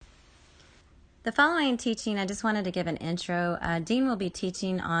The following teaching, I just wanted to give an intro. Dean will be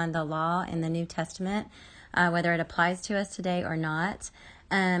teaching on the law in the New Testament, whether it applies to us today or not.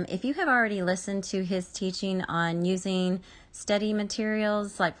 If you have already listened to his teaching on using study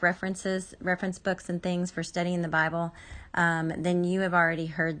materials like reference books and things for studying the Bible, then you have already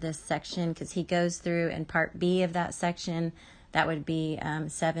heard this section because he goes through in part B of that section. That would be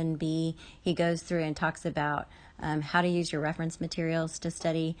 7B. He goes through and talks about how to use your reference materials to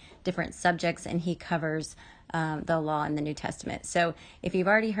study different subjects, and he covers the law in the New Testament. So if you've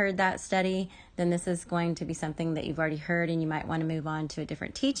already heard that study, then this is going to be something that you've already heard, and you might want to move on to a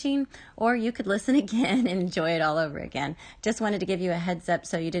different teaching, or you could listen again and enjoy it all over again. Just wanted to give you a heads up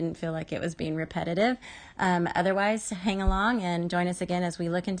so you didn't feel like it was being repetitive. Otherwise, hang along and join us again as we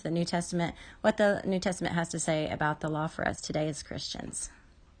look into the New Testament, what the New Testament has to say about the law for us today as Christians.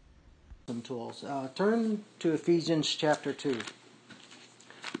 Some tools. Turn to Ephesians chapter 2.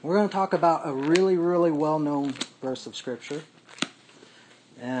 We're going to talk about a really, really well-known verse of Scripture.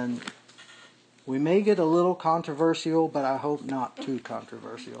 And we may get a little controversial, but I hope not too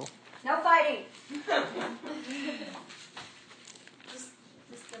controversial. No fighting! Just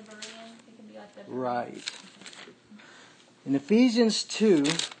the Berean. It can be like the Berean. Right. In Ephesians 2,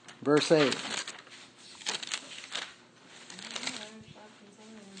 verse 8.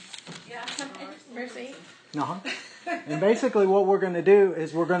 Yeah. Verse 8. Uh-huh. And basically what we're going to do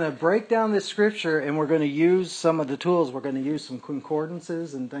is we're going to break down this scripture and we're going to use some of the tools. We're going to use some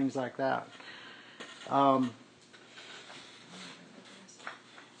concordances and things like that.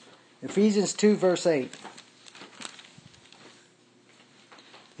 Ephesians 2 verse 8.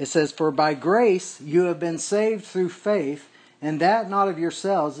 It says, "For by grace you have been saved through faith, and that not of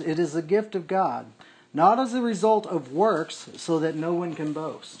yourselves, it is a gift of God, not as a result of works, so that no one can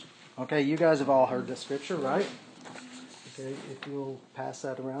boast." Okay, you guys have all heard this scripture, right? Okay, if you'll pass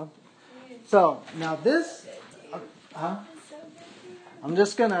that around. So, now this, I'm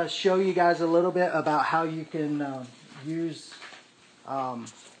just going to show you guys a little bit about how you can use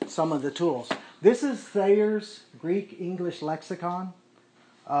some of the tools. This is Thayer's Greek-English lexicon.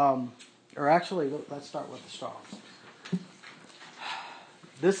 Or actually, let's start with the Strong's.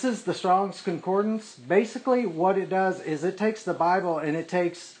 This is the Strong's Concordance. Basically, what it does is it takes the Bible and it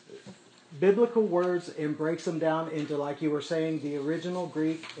takes biblical words and breaks them down into, like you were saying, the original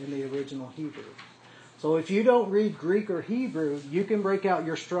Greek and the original Hebrew. So if you don't read Greek or Hebrew, you can break out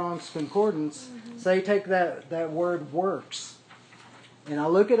your Strong's Concordance. Say, take that word works. And I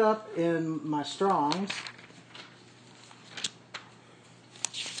look it up in my Strong's.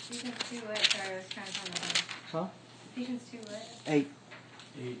 Ephesians 2 what? Sorry, I was trying to find that. Huh? Ephesians 2 what? 8.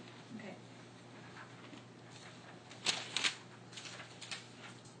 Okay.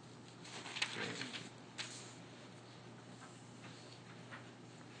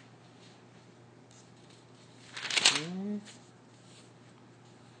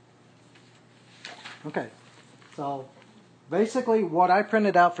 Okay, so basically what I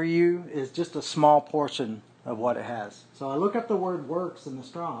printed out for you is just a small portion of what it has. So I look up the word works in the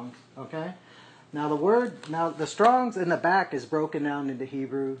Strong's, okay? Now the Strong's in the back is broken down into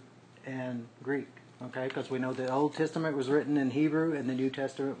Hebrew and Greek, okay? Because we know the Old Testament was written in Hebrew and the New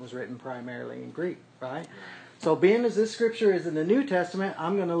Testament was written primarily in Greek, right? So being as this scripture is in the New Testament,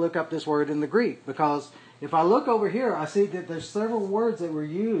 I'm going to look up this word in the Greek, because if I look over here, I see that there's several words that were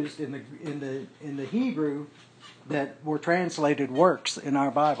used in the Hebrew that were translated works in our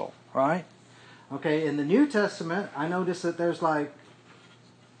Bible, right? Okay, in the New Testament, I notice that there's like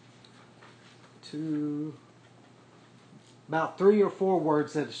about 3 or 4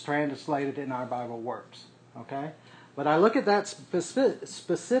 words that is translated in our Bible works, okay? But I look at that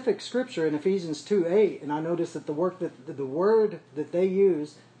specific scripture in Ephesians 2:8, and I notice that the word that they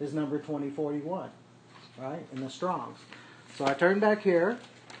use is number 2041. Right, in the Strong's. So I turn back here,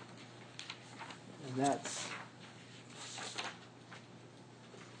 and that's.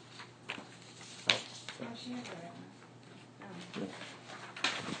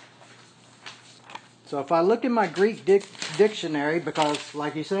 So if I look in my Greek dictionary, because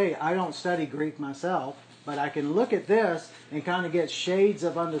like you say, I don't study Greek myself, but I can look at this and kind of get shades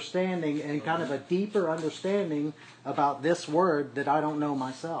of understanding and kind of a deeper understanding about this word that I don't know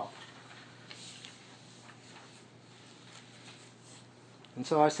myself. And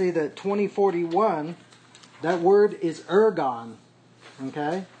so I see that 2041, that word is ergon,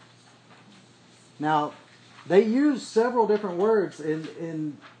 okay? Now, they use several different words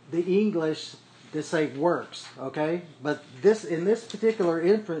in the English that say works, okay? But in this particular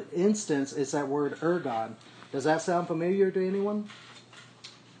instance, it's that word ergon. Does that sound familiar to anyone?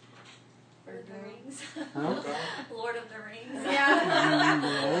 Lord of the Rings. Huh? Lord of the Rings.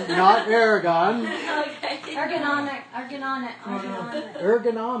 Yeah. not Aragon.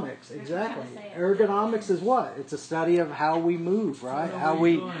 Ergonomics, exactly. Ergonomics is what? It's a study of how we move, right?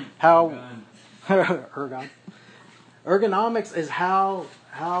 Ergon. Ergonomics is how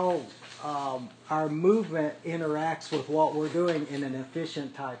our movement interacts with what we're doing in an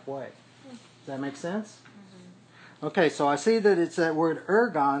efficient type way. Does that make sense? Okay, so I see that it's that word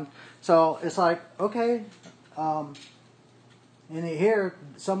ergon. So it's like, okay, and here,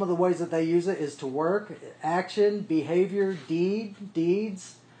 some of the ways that they use it is to work, action, behavior,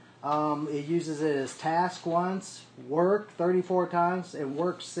 deeds. It uses it as task once, work 34 times, and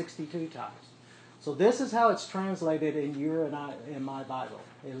work 62 times. So this is how it's translated in my Bible,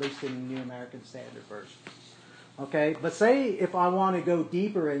 at least in the New American Standard Version. Okay, but say if I want to go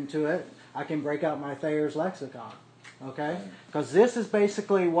deeper into it, I can break out my Thayer's Lexicon. Okay, because this is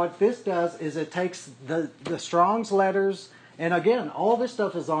basically what this does is it takes the Strong's letters. And again, all this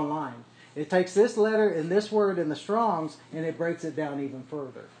stuff is online. It takes this letter and this word in the Strong's and it breaks it down even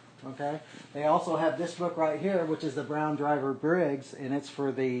further. Okay? They also have this book right here, which is the Brown Driver Briggs, and it's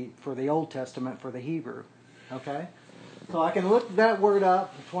for the Old Testament, for the Hebrew. Okay? So I can look that word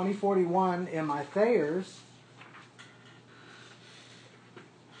up, 2041, in my Thayer's.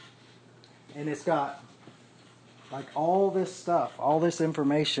 And it's got like all this stuff, all this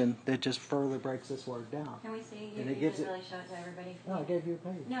information that just further breaks this word down. Can we see? And You it gives can it. really show it to everybody. No, I gave you a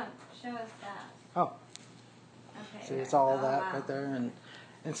page. No, show us that. Oh, Okay. see, it's all that wow. right there,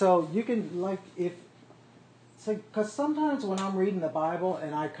 and so you can because sometimes when I'm reading the Bible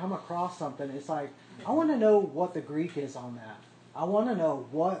and I come across something, it's like I want to know what the Greek is on that. I want to know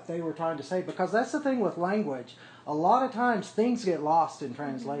what they were trying to say, because that's the thing with language. A lot of times things get lost in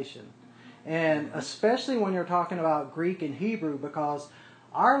translation. And especially when you're talking about Greek and Hebrew, because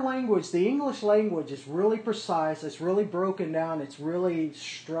our language, the English language, is really precise, it's really broken down, it's really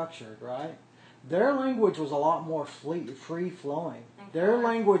structured, right? Their language was a lot more free-flowing. Their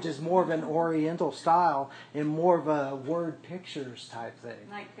language is more of an Oriental style and more of a word pictures type thing.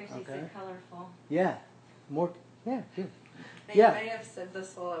 Like Chrissy said, colorful. Yeah. Good. They Yeah. may have said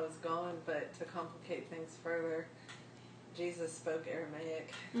this while I was gone, but to complicate things further, Jesus spoke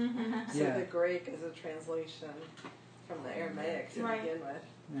Aramaic. So Yeah. the Greek is a translation from the Aramaic to begin with.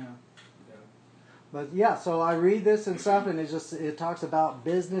 Yeah. But yeah, so I read this and stuff, and it talks about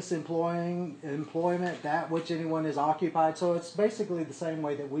business employment, that which anyone is occupied. So it's basically the same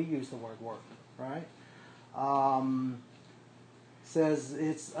way that we use the word work, right? Says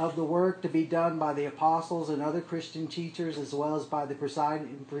it's of the work to be done by the apostles and other Christian teachers, as well as by the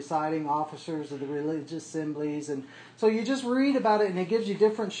presiding officers of the religious assemblies. And so you just read about it, and it gives you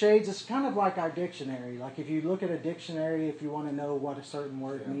different shades. It's kind of like our dictionary. Like if you look at a dictionary, if you want to know what a certain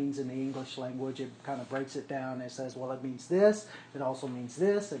word means in the English language, it kind of breaks it down. It says, well, it means this, it also means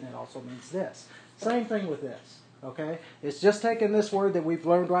this, and it also means this. Same thing with this. Okay? It's just taking this word that we've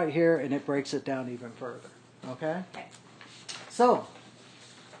learned right here, and it breaks it down even further. Okay? So,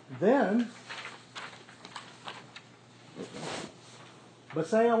 then, but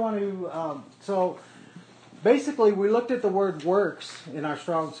say I want to, so basically we looked at the word works in our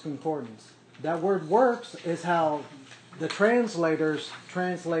Strong's Concordance. That word works is how the translators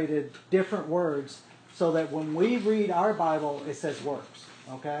translated different words so that when we read our Bible, it says works,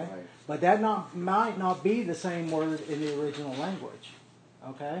 okay? Right. But that might not be the same word in the original language,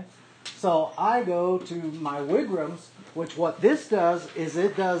 okay? So I go to my Wigrams, which what this does is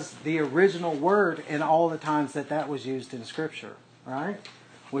it does the original word in all the times that was used in Scripture, right?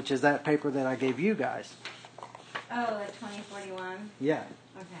 Which is that paper that I gave you guys. Oh, the 2041? Yeah.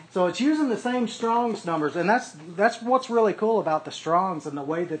 Okay. So it's using the same Strong's numbers, and that's what's really cool about the Strong's and the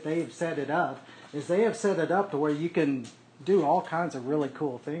way that they've set it up, is they have set it up to where you can do all kinds of really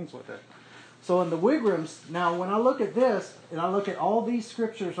cool things with it. So in the Wigrams, now when I look at this, and I look at all these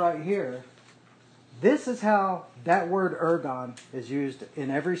scriptures right here, this is how that word ergon is used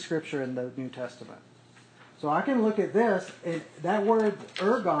in every scripture in the New Testament. So I can look at this, and that word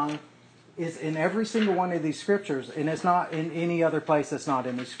ergon is in every single one of these scriptures, and it's not in any other place that's not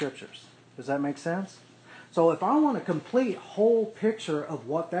in these scriptures. Does that make sense? So if I want a complete whole picture of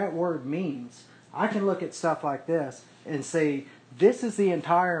what that word means, I can look at stuff like this and say, this is the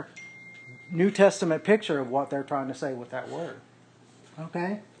entire New Testament picture of what they're trying to say with that word.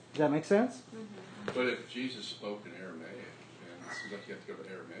 Okay? Does that make sense? Mm-hmm. But if Jesus spoke in Aramaic, then it seems like you have to go to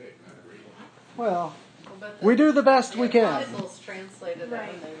Aramaic, not Greek. Well, we do the best we can. The apostles translated it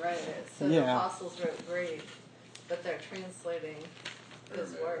when they wrote it. So Yeah. the apostles wrote Greek, but they're translating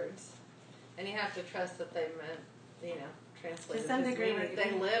his words. And you have to trust that they meant, translated To some his degree, meaning.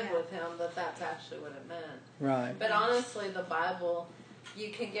 They lived with him, that's actually what it meant. Right. But honestly, the Bible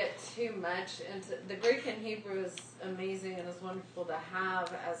you can get too much into the Greek and Hebrew is amazing and is wonderful to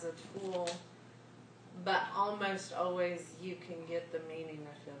have as a tool, but almost always you can get the meaning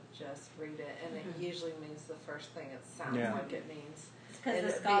if you just read it, and it usually means the first thing it sounds like it means.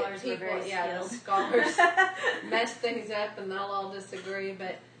 Because the scholars were very skilled. The scholars mess things up and they'll all disagree,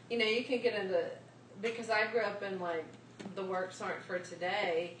 but you can get into, because I grew up in like the works aren't for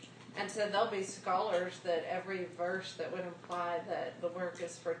today, and so there'll be scholars that every verse that would imply that the work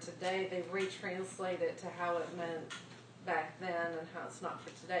is for today, they retranslate it to how it meant back then and how it's not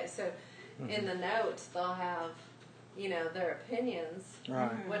for today. So in the notes they'll have their opinions,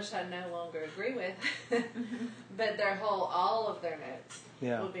 which I no longer agree with, but all of their notes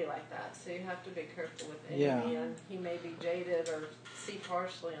will be like that. So you have to be careful with enemy, and he may be jaded or see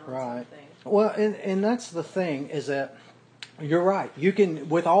partially on something. Well, and that's the thing is that you're right. You can,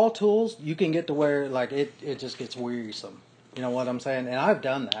 with all tools, you can get to where like it just gets wearisome. You know what I'm saying? And I've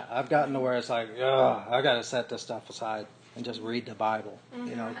done that. I've gotten to where it's like, I got to set this stuff aside and just read the Bible,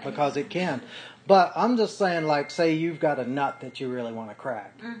 because it can. But I'm just saying, like, say you've got a nut that you really want to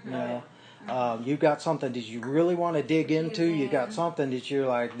crack, you've got something that you really want to dig into, you got something that you're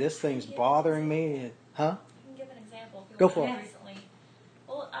like, this thing's bothering me, huh? I can give an example. Go for it. Recently.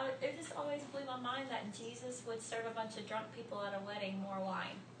 Well, it just always blew my mind that Jesus would serve a bunch of drunk people at a wedding more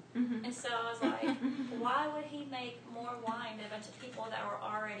wine. And so I was like, why would he make more wine to a bunch of people that were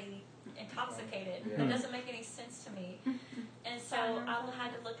already intoxicated? It doesn't make any sense to me. And so I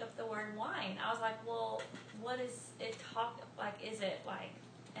had to look up the word wine. I was like, well, what is it like? Is it like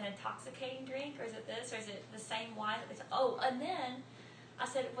an intoxicating drink, or is it this, or is it the same wine that they and then I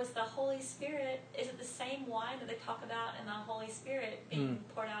said, was the Holy Spirit, is it the same wine that they talk about in the Holy Spirit being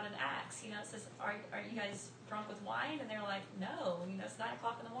poured out in Acts? It says, are you guys drunk with wine? And they're like, no, it's 9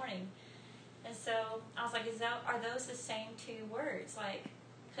 o'clock in the morning. And so I was like, are those the same two words? Like,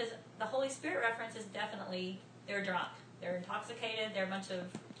 because the Holy Spirit reference is definitely, they're drunk. They're intoxicated. They're a bunch of,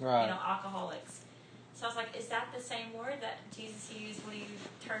 alcoholics. So I was like, is that the same word that Jesus used when he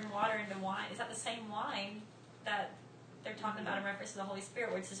turned water into wine? Is that the same wine that they're talking about in reference to the Holy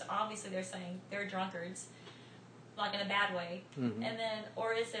Spirit, which is obviously they're saying they're drunkards, like in a bad way. And then,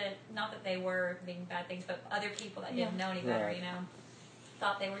 or is it not that they were being bad things, but other people that didn't know any better,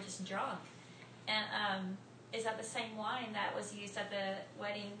 thought they were just drunk. And is that the same wine that was used at the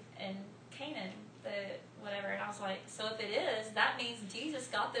wedding in Canaan, and I was like, so if it is, that means Jesus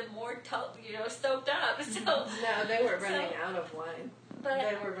got them more stoked up. So no, they were running out of wine.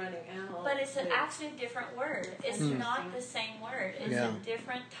 They were running out. But it's actually a different word. It's not the same word. It's a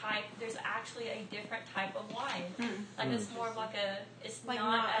different type. There's actually a different type of wine. Like it's more of like it's like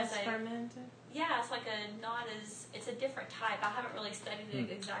not as fermented. Yeah, it's like it's a different type. I haven't really studied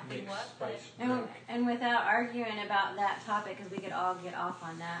it exactly what, but and without arguing about that topic, because we could all get off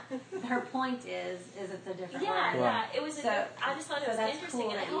on that, her point is it's a different word. Yeah, it was. I just thought it was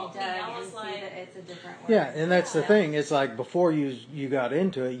interesting, and it helped me. I was like, that it's a different word. Yeah, and that's the thing. It's like before you got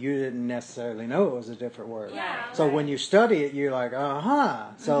into it, you didn't necessarily know it was a different word. Yeah. So when you study it, you're like,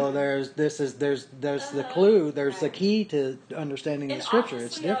 So there's the clue. There's the key to understanding the scripture.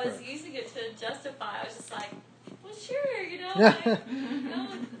 It's different. I was using it to justify. I was just like, well, sure,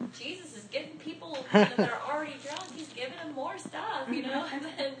 Jesus is giving people that are already drunk. He's giving them more stuff, and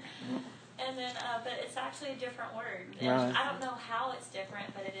then, but it's actually a different word. Right. I don't know how it's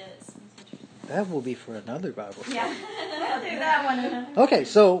different, but it is. That will be for another Bible study. Yeah, we'll do that one. Okay,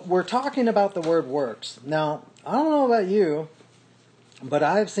 so we're talking about the word works. Now, I don't know about you, but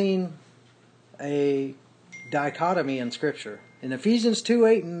I've seen a dichotomy in Scripture. In Ephesians 2,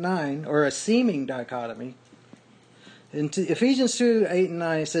 8, and 9, or a seeming dichotomy, in Ephesians 2, 8, and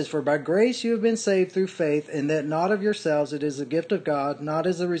 9, it says, "For by grace you have been saved through faith, and that not of yourselves, it is a gift of God, not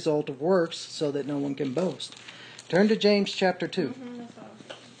as a result of works, so that no one can boast." Turn to James chapter 2.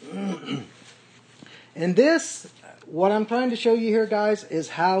 And this, what I'm trying to show you here, guys, is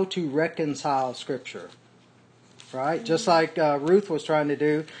how to reconcile Scripture. Right? Just like Ruth was trying to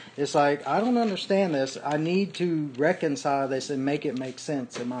do. It's like, I don't understand this. I need to reconcile this and make it make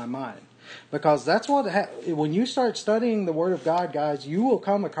sense in my mind. Because that's what, when you start studying the Word of God, guys, you will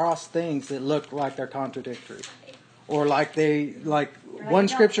come across things that look like they're contradictory. Or one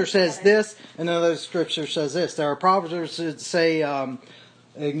scripture says this, and another scripture says this. There are proverbs that say,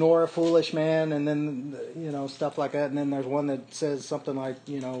 ignore a foolish man, and then, stuff like that. And then there's one that says something like,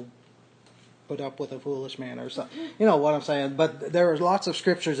 put up with a foolish man or something. You know what I'm saying? But there are lots of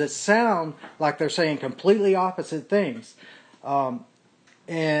scriptures that sound like they're saying completely opposite things.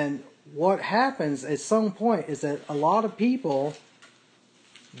 And what happens at some point is that a lot of people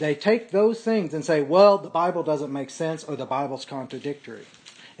they take those things and say, well, the Bible doesn't make sense or the Bible's contradictory.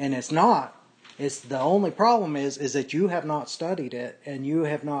 And it's not. It's the only problem is that you have not studied it and you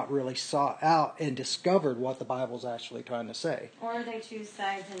have not really sought out and discovered what the Bible's actually trying to say. Or they choose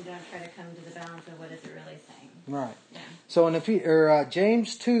sides and don't try to come to the balance of what is it really saying. Right. Yeah. So in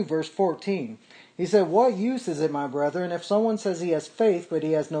James 2, verse 14, he said, what use is it, my brethren, if someone says he has faith but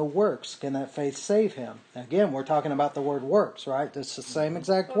he has no works? Can that faith save him? Again, we're talking about the word works, right? It's the same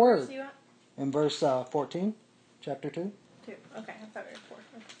exact What word. verse are you at? In verse 14, chapter 2. 2. Okay, I thought we were 4.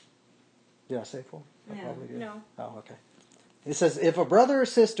 Okay. Did I say 4? I No. probably did. No. Oh, okay. It says, if a brother or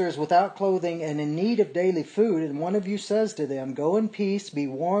sister is without clothing and in need of daily food, and one of you says to them, go in peace, be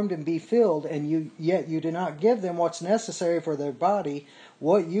warmed and be filled, and yet you do not give them what's necessary for their body,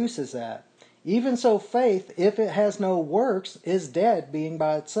 what use is that? Even so, faith, if it has no works, is dead, being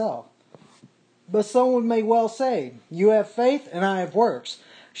by itself. But someone may well say, you have faith and I have works.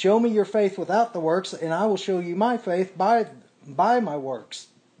 Show me your faith without the works, and I will show you my faith by my works.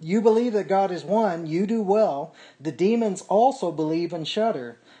 You believe that God is one, you do well. The demons also believe and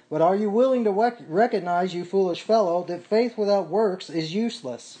shudder. But are you willing to recognize, you foolish fellow, that faith without works is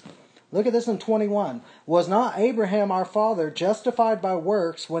useless? Look at this in 21. Was not Abraham our father justified by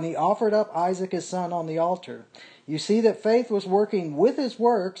works when he offered up Isaac his son on the altar? You see that faith was working with his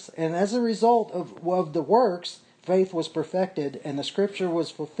works, and as a result of the works, faith was perfected, and the scripture was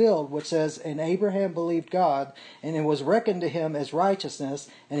fulfilled, which says, and Abraham believed God, and it was reckoned to him as righteousness,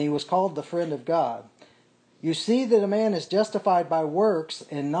 and he was called the friend of God. You see that a man is justified by works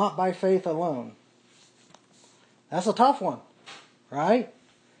and not by faith alone. That's a tough one, right?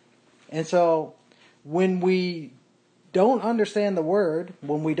 And so, when we don't understand the word,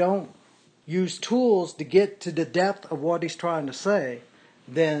 when we don't use tools to get to the depth of what he's trying to say,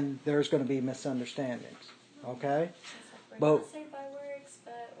 then there's going to be misunderstandings. Okay? We're But- not saved by works,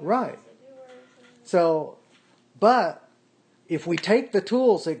 but we're Right. supposed to do works. So, but if we take the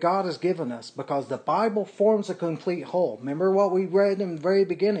tools that God has given us, because the Bible forms a complete whole. Remember what we read in the very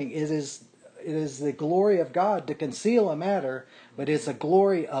beginning. It is the glory of God to conceal a matter, but it's the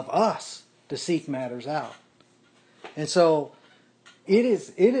glory of us to seek matters out. And so, it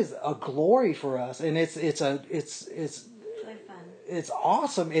is a glory for us, and it's Really fun. it's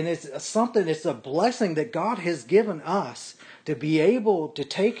awesome, and it's a blessing that God has given us to be able to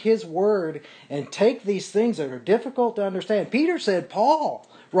take His Word and take these things that are difficult to understand. Peter said Paul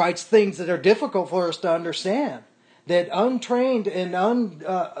writes things that are difficult for us to understand, that untrained and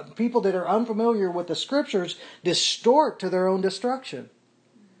people that are unfamiliar with the Scriptures distort to their own destruction.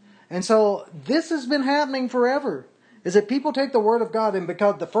 And so this has been happening forever. Is that people take the Word of God, and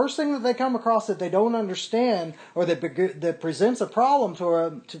because the first thing that they come across that they don't understand or that presents a problem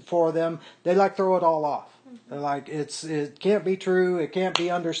for them, they throw it all off. They're like, it can't be true, it can't be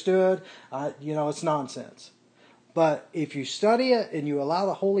understood, it's nonsense. But if you study it and you allow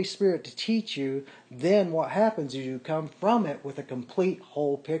the Holy Spirit to teach you, then what happens is you come from it with a complete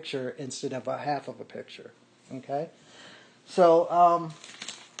whole picture instead of a half of a picture. Okay? So,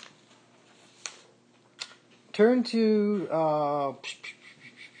 turn to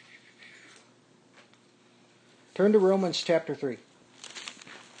Romans chapter 3.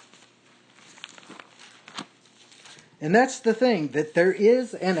 And that's the thing, that there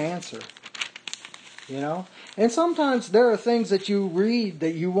is an answer. And sometimes there are things that you read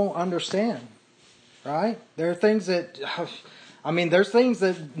that you won't understand. Right? There are things that, there's things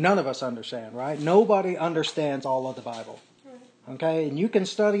that none of us understand, right? Nobody understands all of the Bible. Okay? And you can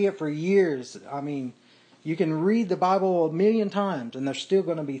study it for years. You can read the Bible a million times, and there's still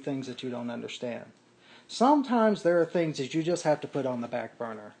going to be things that you don't understand. Sometimes there are things that you just have to put on the back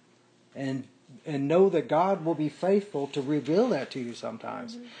burner, and know that God will be faithful to reveal that to you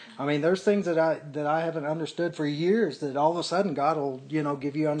sometimes. There's things that I haven't understood for years that all of a sudden God will,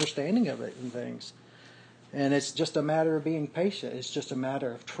 give you understanding of it and things. And it's just a matter of being patient. It's just a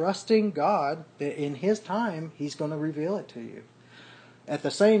matter of trusting God that in His time He's going to reveal it to you. At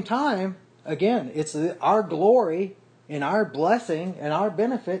the same time, again, it's our glory and our blessing and our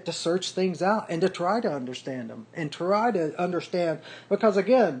benefit to search things out and to try to understand them. And try to understand, because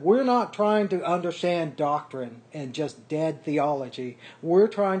again, we're not trying to understand doctrine and just dead theology. We're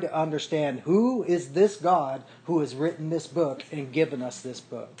trying to understand who is this God who has written this book and given us this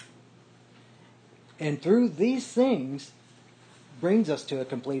book. And through these things, brings us to a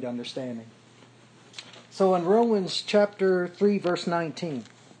complete understanding. So in Romans chapter 3, verse 19.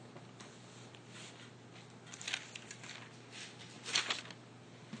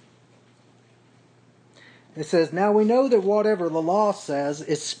 It says, now we know that whatever the law says,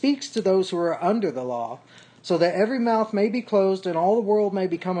 it speaks to those who are under the law, so that every mouth may be closed and all the world may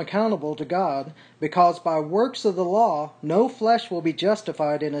become accountable to God, because by works of the law no flesh will be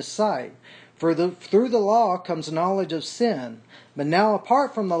justified in his sight. For through the law comes knowledge of sin. But now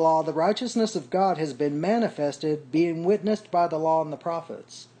apart from the law, the righteousness of God has been manifested, being witnessed by the law and the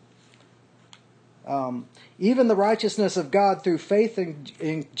prophets. Even the righteousness of God through faith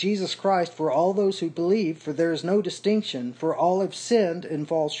in Jesus Christ for all those who believe, for there is no distinction, for all have sinned and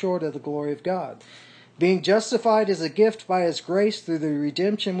fall short of the glory of God. Being justified as a gift by his grace through the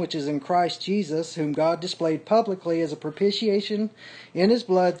redemption which is in Christ Jesus, whom God displayed publicly as a propitiation in his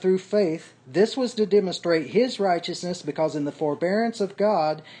blood through faith. This was to demonstrate his righteousness, because in the forbearance of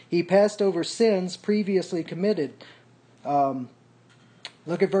God he passed over sins previously committed.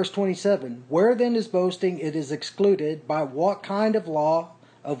 Look at verse 27. Where then is boasting? It is excluded. By what kind of law?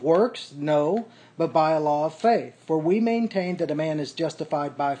 Of works? No, but by a law of faith. For we maintain that a man is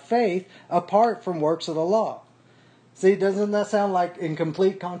justified by faith apart from works of the law. See, doesn't that sound like in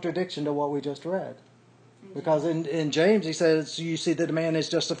complete contradiction to what we just read? Because in James he says, you see that a man is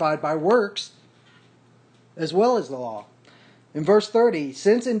justified by works as well as the law. In verse 30,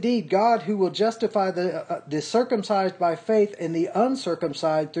 since indeed God, who will justify the circumcised by faith and the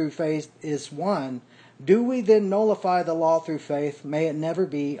uncircumcised through faith, is one, do we then nullify the law through faith? May it never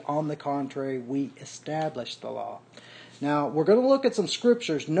be. On the contrary, we establish the law. Now, we're going to look at some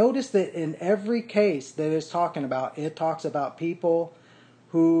scriptures. Notice that in every case that it's talking about, it talks about people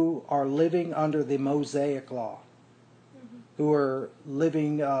who are living under the Mosaic law, who are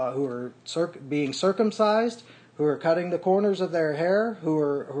living, being circumcised, who are cutting the corners of their hair, who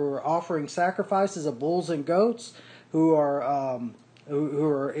are offering sacrifices of bulls and goats, who are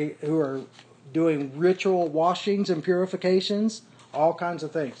doing ritual washings and purifications, all kinds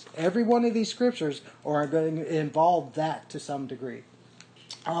of things. Every one of these scriptures are going to involve that to some degree.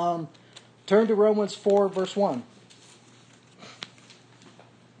 Turn to Romans 4, verse 1.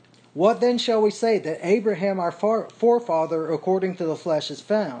 What then shall we say that Abraham our forefather according to the flesh is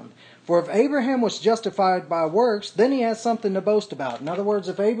found? For if Abraham was justified by works, then he has something to boast about. In other words,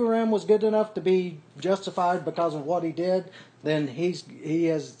 if Abraham was good enough to be justified because of what he did, then he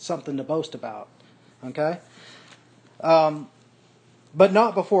has something to boast about. Okay? But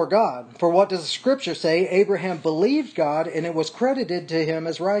not before God. For what does the Scripture say? Abraham believed God, and it was credited to him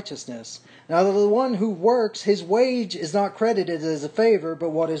as righteousness. Now, the one who works, his wage is not credited as a favor,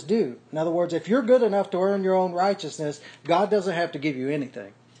 but what is due. In other words, if you're good enough to earn your own righteousness, God doesn't have to give you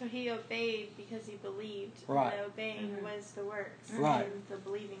anything. So he obeyed because he believed. Right. And the obeying was the works. Right. And the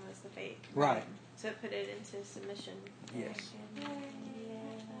believing was the faith. Right. So it put it into submission. Yes.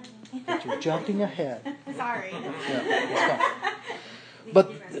 But you're jumping ahead. Sorry. Yeah,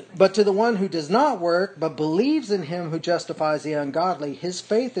 But to the one who does not work, but believes in him who justifies the ungodly, his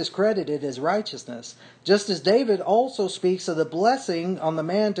faith is credited as righteousness. Just as David also speaks of the blessing on the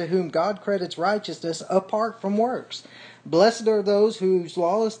man to whom God credits righteousness apart from works. Blessed are those whose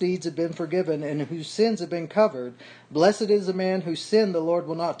lawless deeds have been forgiven and whose sins have been covered. Blessed is the man whose sin the Lord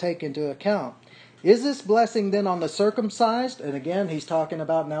will not take into account. Is this blessing then on the circumcised? And again, he's talking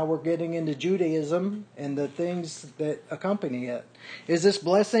about, now we're getting into Judaism and the things that accompany it. Is this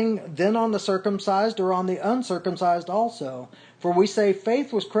blessing then on the circumcised or on the uncircumcised also? For we say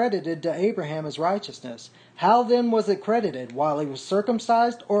faith was credited to Abraham as righteousness. How then was it credited? While he was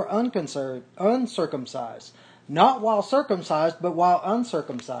circumcised or uncircumcised? Not while circumcised, but while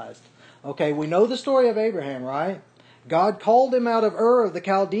uncircumcised. Okay, we know the story of Abraham, right? God called him out of Ur of the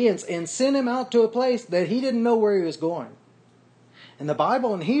Chaldeans and sent him out to a place that he didn't know where he was going. And the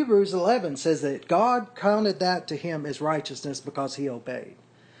Bible in Hebrews 11 says that God counted that to him as righteousness because he obeyed.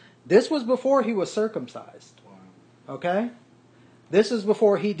 This was before he was circumcised. Okay? This is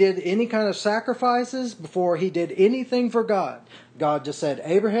before he did any kind of sacrifices, before he did anything for God. God just said,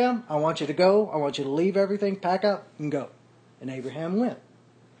 Abraham, I want you to go. I want you to leave everything, pack up, and go. And Abraham went.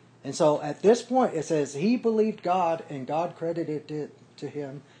 And so at this point it says he believed God and God credited it to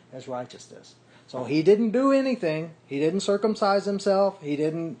him as righteousness. So he didn't do anything. He didn't circumcise himself. He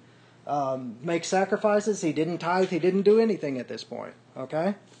didn't make sacrifices. He didn't tithe. He didn't do anything at this point.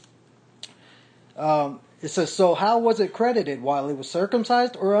 Okay? It says, so how was it credited? While he was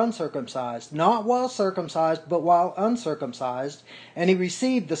circumcised or uncircumcised? Not while circumcised, but while uncircumcised. And he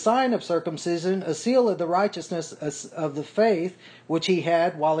received the sign of circumcision, a seal of the righteousness of the faith which he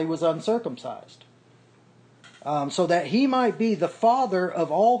had while he was uncircumcised. So that he might be the father of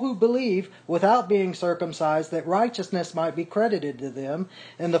all who believe without being circumcised, that righteousness might be credited to them,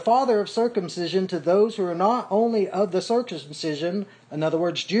 and the father of circumcision to those who are not only of the circumcision, in other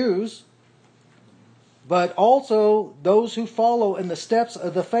words, Jews, but also those who follow in the steps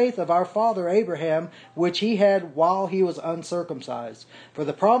of the faith of our father Abraham, which he had while he was uncircumcised. For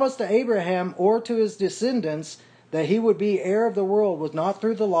the promise to Abraham or to his descendants that he would be heir of the world was not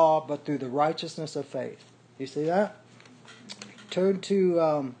through the law, but through the righteousness of faith. You see that? Turn to...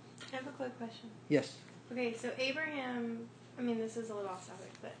 I have a quick question. yes. Okay, so Abraham, I mean, this is a little off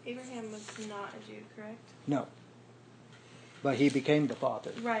topic, but Abraham was not a Jew, correct? No. But he became the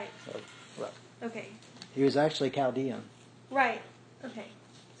father. Right. Right. Okay. He was actually Chaldean. Right. Okay.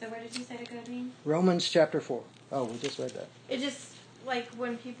 So where did you say to go, Dean? Romans chapter 4. Oh, we just read that. It just, like,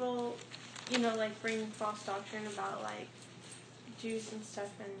 when people, like, bring false doctrine about, like, Jews and stuff,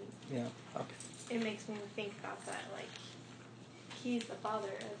 and Yeah. Okay. it makes me think about that, like, he's the father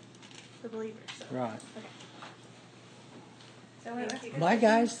of the believers. So. Right. Okay. So wait, Bye,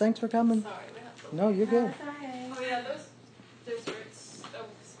 guys. Thanks for coming. Sorry, we have to. No, you're good. That's okay. Oh yeah, those roots of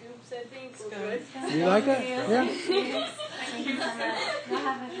scoops and things were good. You like it? Yeah. Thank you so much. We'll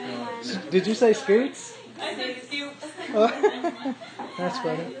have a good one. Did you say scoots? I said scoops. That's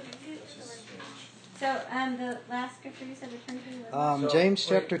funny. So the last scripture you said to turn to was James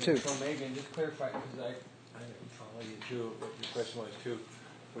chapter 2. So Megan, just clarify, because I didn't follow you too, what your question was too,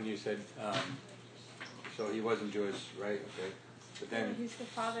 when you said, so he wasn't Jewish, right? Okay. But then, He's the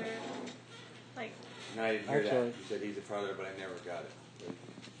father, like, no, I didn't hear that. Actually- You said he's a father, but I never got it.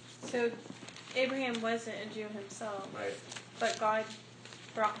 so Abraham wasn't a Jew himself, Right. but God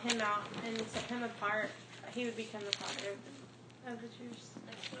brought him out and set him apart. He would become the father of the Jews.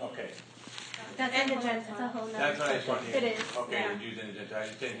 Okay. that's And a the whole, Gentiles. that's a whole nother That's what I just wanted to It hear. is, Okay, yeah. the Jews and the Gentiles.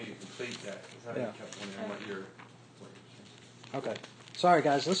 You didn't need to complete that. That's how Yeah. I kept wondering what you're saying. Okay. Sorry,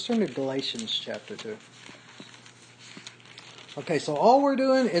 guys. Let's turn to Galatians chapter 2. Okay, so all we're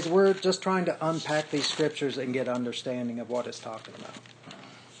doing is we're just trying to unpack these scriptures and get understanding of what it's talking about.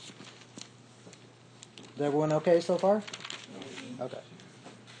 Is everyone okay so far? Okay.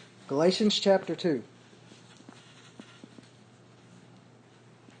 Galatians chapter 2.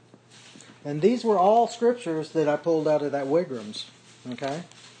 And these were all scriptures that I pulled out of that Wigram's. Okay?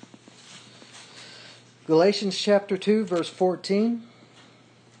 Galatians chapter 2, verse 14.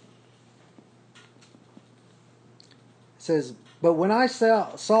 It says, "But when I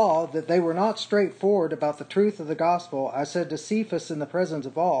saw that they were not straightforward about the truth of the gospel, I said to Cephas in the presence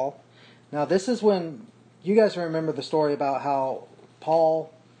of all." Now this is when, you guys remember the story about how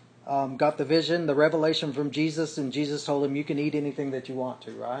Paul got the vision, the revelation from Jesus, and Jesus told him, you can eat anything that you want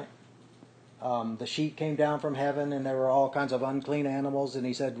to, right? The sheet came down from heaven, and there were all kinds of unclean animals, and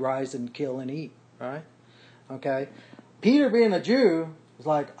he said, rise and kill and eat, right? Okay. Peter, being a Jew, was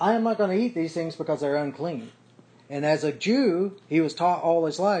like, I am not going to eat these things because they're unclean. And as a Jew, he was taught all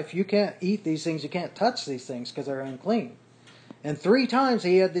his life, you can't eat these things, you can't touch these things because they're unclean. And 3 times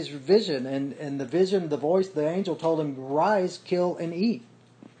he had this vision, and the vision, the voice, the angel told him, rise, kill, and eat.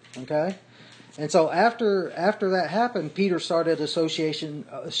 Okay? And so after that happened, Peter started associating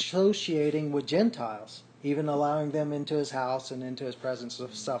with Gentiles, even allowing them into his house and into his presence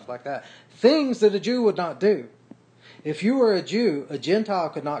and stuff like that. Things that a Jew would not do. If you were a Jew, a Gentile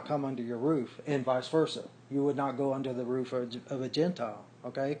could not come under your roof, and vice versa. You would not go under the roof of a Gentile,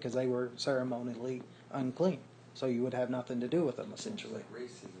 okay? Because they were ceremonially unclean. So you would have nothing to do with them, essentially.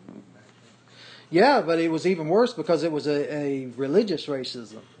 Racism. Yeah, but it was even worse because it was a religious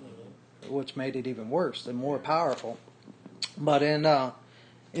racism, which made it even worse and more powerful. But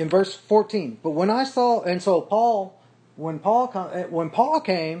in verse 14, but when I saw, and so Paul, when Paul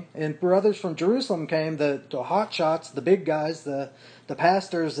came and brothers from Jerusalem came, the hot shots, the big guys, the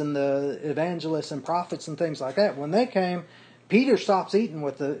pastors and the evangelists and prophets and things like that, when they came, Peter stops eating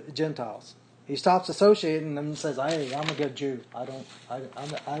with the Gentiles. He stops associating them and says, "Hey, I'm a good Jew. I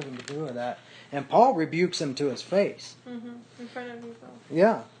haven't to do with that." And Paul rebukes him to his face. In front of people.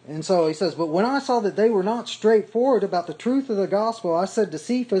 Yeah. And so he says, "But when I saw that they were not straightforward about the truth of the gospel, I said to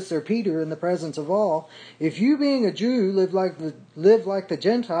Cephas or Peter in the presence of all, if you being a Jew live like the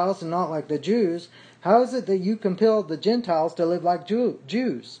Gentiles and not like the Jews, how is it that you compel the Gentiles to live like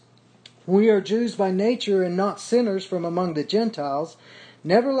Jews? We are Jews by nature and not sinners from among the Gentiles.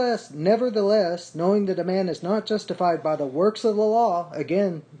 Nevertheless, knowing that a man is not justified by the works of the law,"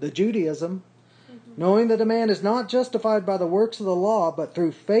 again, the Judaism, "knowing that a man is not justified by the works of the law, but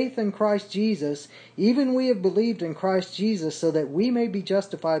through faith in Christ Jesus, even we have believed in Christ Jesus, so that we may be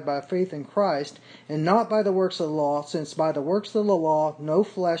justified by faith in Christ, and not by the works of the law, since by the works of the law no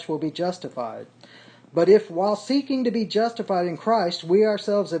flesh will be justified. But if, while seeking to be justified in Christ, we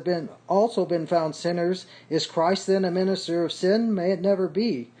ourselves have also been found sinners, is Christ then a minister of sin? May it never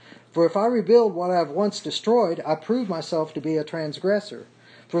be. For if I rebuild what I have once destroyed, I prove myself to be a transgressor.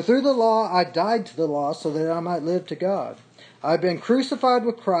 For through the law I died to the law so that I might live to God. I have been crucified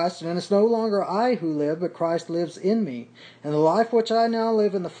with Christ, and it is no longer I who live, but Christ lives in me. And the life which I now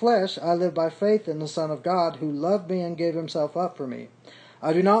live in the flesh, I live by faith in the Son of God, who loved me and gave himself up for me.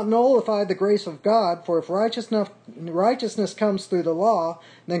 I do not nullify the grace of God, for if righteousness comes through the law,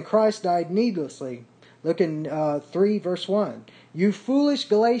 then Christ died needlessly. Look in 3 verse 1. You foolish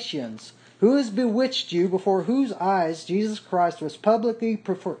Galatians, who has bewitched you, before whose eyes Jesus Christ was publicly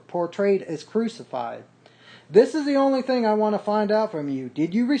portrayed as crucified? This is the only thing I want to find out from you.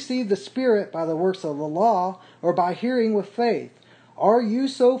 Did you receive the Spirit by the works of the law, or by hearing with faith? Are you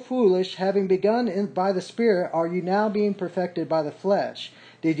so foolish, having begun by the Spirit, are you now being perfected by the flesh?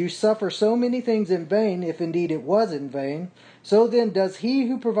 Did you suffer so many things in vain, if indeed it was in vain? So then does he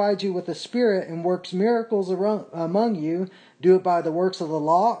who provides you with the Spirit and works miracles among you do it by the works of the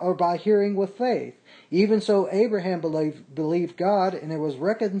law, or by hearing with faith? Even so Abraham believed God, and it was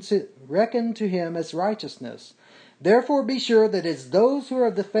reckoned to him as righteousness. Therefore be sure that it's those who are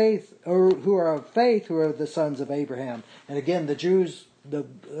of the faith, or who are of faith, who are the sons of Abraham. And again, the Jews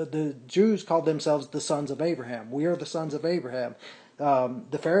called themselves the sons of Abraham. We are the sons of Abraham.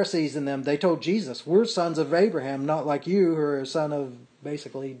 The Pharisees and them, they told Jesus, we're sons of Abraham, not like you, who are a son of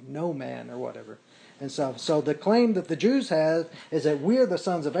basically no man or whatever. And so the claim that the Jews have is that we're the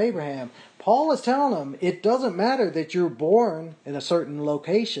sons of Abraham. Paul is telling them it doesn't matter that you're born in a certain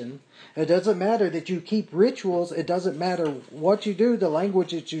location. It doesn't matter that you keep rituals. It doesn't matter what you do, the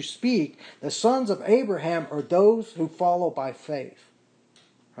language that you speak. The sons of Abraham are those who follow by faith.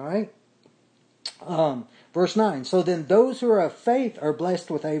 All right? Verse 9, so then those who are of faith are blessed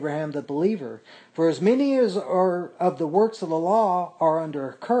with Abraham the believer. For as many as are of the works of the law are under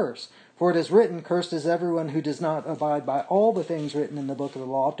a curse. For it is written, cursed is everyone who does not abide by all the things written in the book of the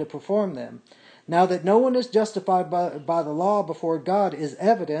law to perform them. Now that no one is justified by the law before God is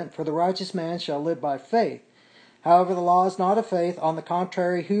evident, for the righteous man shall live by faith. However, the law is not of faith. On the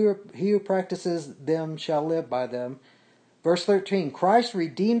contrary, he who practices them shall live by them. Verse 13, Christ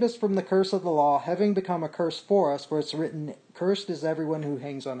redeemed us from the curse of the law, having become a curse for us, for it's written, cursed is everyone who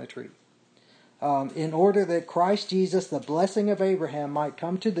hangs on a tree. In order that Christ Jesus, the blessing of Abraham, might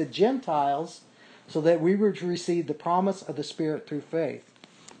come to the Gentiles, so that we would receive the promise of the Spirit through faith.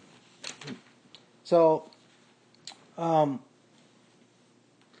 So,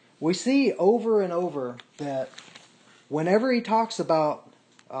 we see over and over that whenever he talks about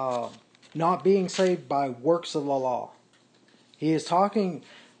not being saved by works of the law, he is talking.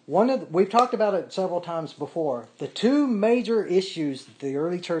 We've talked about it several times before. The two major issues that the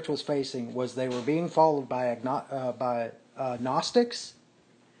early church was facing was they were being followed by Gnostics,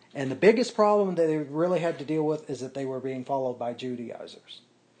 and the biggest problem that they really had to deal with is that they were being followed by Judaizers.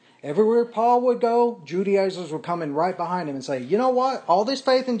 Everywhere Paul would go, Judaizers would come in right behind him and say, "You know what? All this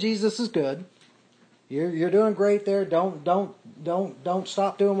faith in Jesus is good. You're doing great there. Don't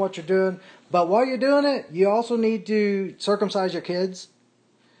stop doing what you're doing. But while you're doing it, you also need to circumcise your kids.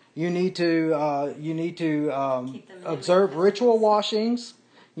 You need to observe ritual washings.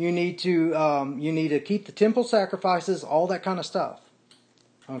 You need to keep the temple sacrifices, all that kind of stuff."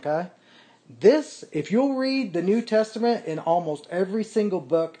 Okay? This, if you'll read the New Testament in almost every single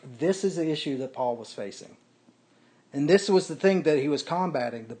book, this is the issue that Paul was facing. And this was the thing that he was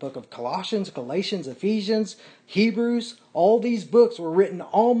combating. The book of Colossians, Galatians, Ephesians, Hebrews, all these books were written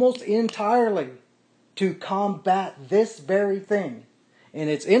almost entirely to combat this very thing. And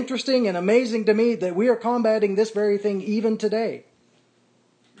it's interesting and amazing to me that we are combating this very thing even today.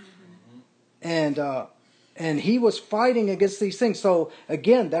 And he was fighting against these things. So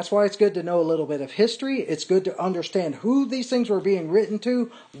again, that's why it's good to know a little bit of history. It's good to understand who these things were being written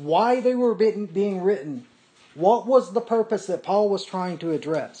to, why they were being written. What was the purpose that Paul was trying to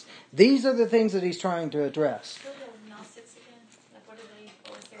address? These are the things that he's trying to address.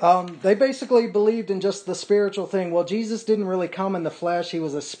 They basically believed in just the spiritual thing. Well, Jesus didn't really come in the flesh. He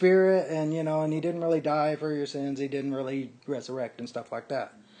was a spirit, and and he didn't really die for your sins. He didn't really resurrect and stuff like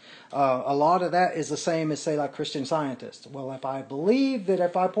that. A lot of that is the same as, say, like Christian Scientists. Well, if I believe that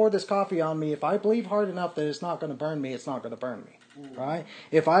if I pour this coffee on me, if I believe hard enough that it's not going to burn me, it's not going to burn me. Right?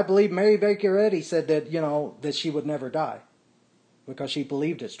 If I believe Mary Baker Eddy said that, that she would never die because she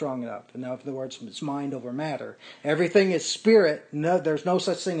believed it strong enough. In other words, it's mind over matter. Everything is spirit. No, there's no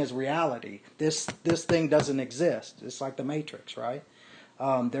such thing as reality. This thing doesn't exist. It's like the Matrix, right?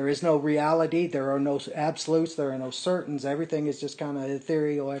 There is no reality. There are no absolutes. There are no certains. Everything is just kind of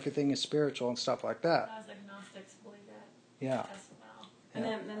ethereal. Everything is spiritual and stuff like that. As agnostics believe that. Yeah. And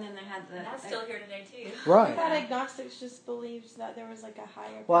then they had the. And that's still here today too. Right. I thought agnostics just believes that there was like a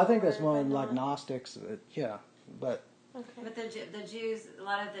higher. Well, I think that's power, more but like not- Gnostics. Yeah, but Okay. But the Jews, a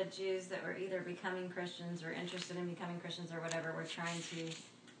lot of the Jews that were either becoming Christians or interested in becoming Christians or whatever, were trying to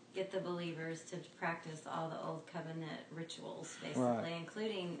get the believers to practice all the old covenant rituals, basically, Right.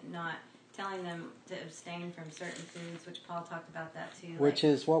 including not telling them to abstain from certain foods, which Paul talked about that too. Which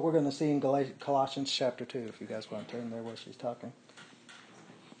is what we're going to see in Colossians chapter 2, if you guys want to turn there where she's talking.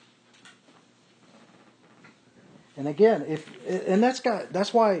 And again,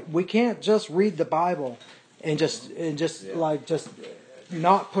 that's why we can't just read the Bible and just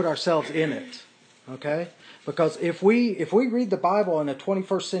not put ourselves in it. Okay? Because if we read the Bible in a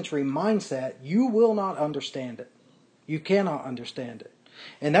 21st century mindset, you will not understand it. You cannot understand it.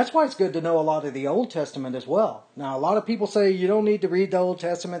 And that's why it's good to know a lot of the Old Testament as well. Now, a lot of people say you don't need to read the Old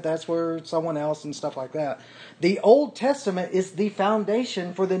Testament, that's where someone else and stuff like that. The Old Testament is the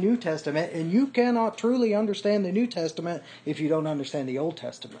foundation for the New Testament, and you cannot truly understand the New Testament if you don't understand the Old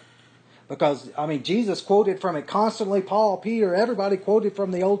Testament. Because, Jesus quoted from it constantly. Paul, Peter, everybody quoted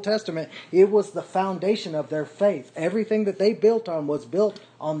from the Old Testament. It was the foundation of their faith. Everything that they built on was built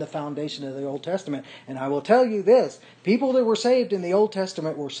on the foundation of the Old Testament. And I will tell you this, people that were saved in the Old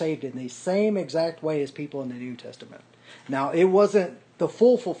Testament were saved in the same exact way as people in the New Testament. Now, it wasn't the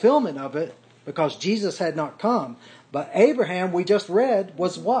full fulfillment of it because Jesus had not come. But Abraham, we just read,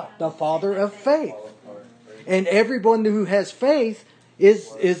 was what? The father of faith. And everyone who has faith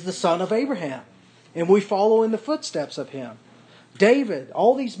is the son of Abraham. And we follow in the footsteps of him. David,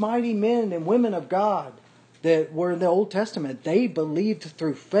 all these mighty men and women of God that were in the Old Testament, they believed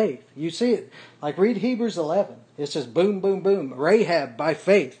through faith. You see it, like read Hebrews 11. It's just boom, boom, boom. Rahab, by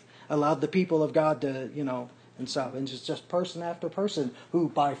faith, allowed the people of God to, and stuff. And it's just person after person who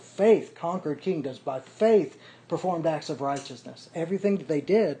by faith conquered kingdoms, by faith performed acts of righteousness. Everything that they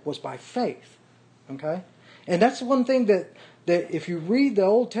did was by faith. Okay? And that's one thing that if you read the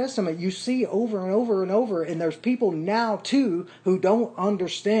Old Testament, you see over and over and over, and there's people now too who don't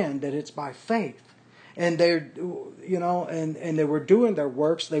understand that it's by faith. And they're, and they were doing their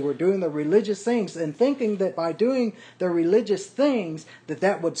works, they were doing their religious things, and thinking that by doing their religious things,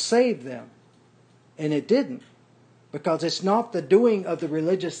 that would save them. And it didn't. Because it's not the doing of the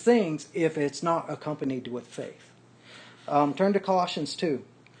religious things if it's not accompanied with faith. Turn to Colossians 2,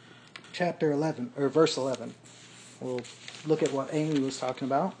 chapter 11, or verse 11. We'll look at what Amy was talking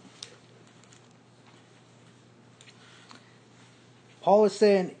about. Paul is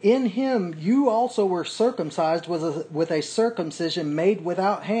saying, in him you also were circumcised with a circumcision made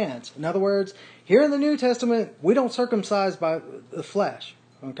without hands. In other words, here in the New Testament, we don't circumcise by the flesh.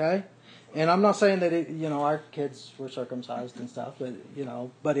 Okay? And I'm not saying that our kids were circumcised and stuff,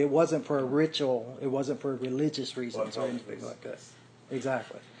 but it wasn't for a ritual, it wasn't for religious reasons or anything like that.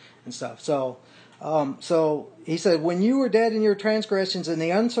 Exactly. And stuff. So he said, when you were dead in your transgressions and the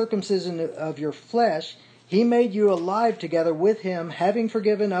uncircumcision of your flesh, he made you alive together with him, having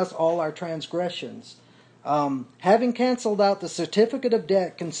forgiven us all our transgressions. Having canceled out the certificate of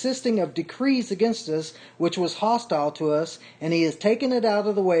debt consisting of decrees against us, which was hostile to us, and he has taken it out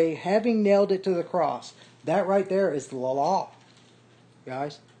of the way, having nailed it to the cross. That right there is the law,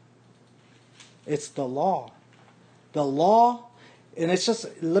 guys. It's the law. The law. And it's just,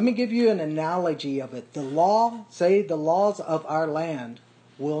 let me give you an analogy of it. The laws of our land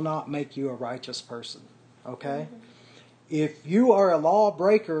will not make you a righteous person. Okay? Mm-hmm. If you are a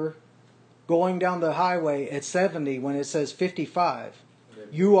lawbreaker going down the highway at 70 when it says 55,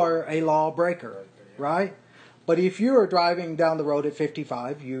 you are a lawbreaker, right? But if you are driving down the road at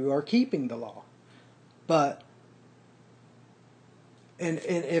 55, you are keeping the law. But And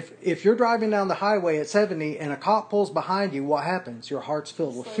if you're driving down the highway at 70 and a cop pulls behind you, what happens? Your heart's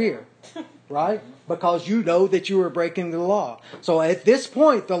filled with fear, right? Because you know that you are breaking the law. So at this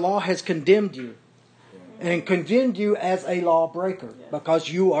point, the law has condemned you. And condemned you as a lawbreaker because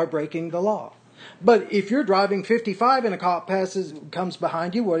you are breaking the law. But if you're driving 55 and a cop comes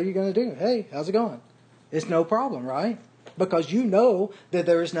behind you, what are you going to do? Hey, how's it going? It's no problem, right? Because you know that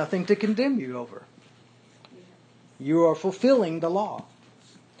there is nothing to condemn you over. You are fulfilling the law.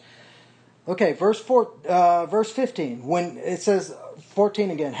 Okay, verse 15. When it says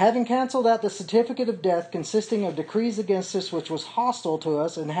 14 again, having canceled out the certificate of death consisting of decrees against us, which was hostile to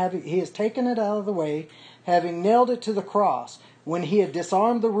us, and he has taken it out of the way, having nailed it to the cross. When he had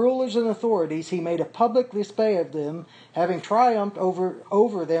disarmed the rulers and authorities, he made a public display of them, having triumphed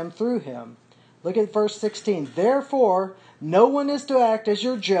over them through him. Look at verse 16. Therefore, no one is to act as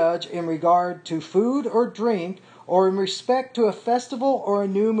your judge in regard to food or drink, or in respect to a festival or a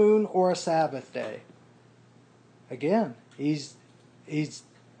new moon or a Sabbath day. Again, he's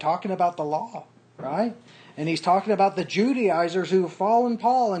talking about the law, right? And he's talking about the Judaizers who fall in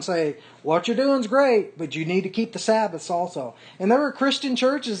Paul and say, what you're doing is great, but you need to keep the Sabbaths also. And there are Christian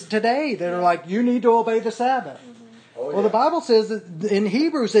churches today that are like, you need to obey the Sabbath. Well, the Bible says that in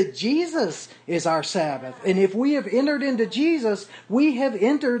Hebrews that Jesus is our Sabbath. And if we have entered into Jesus, we have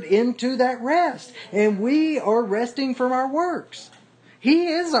entered into that rest. And we are resting from our works. He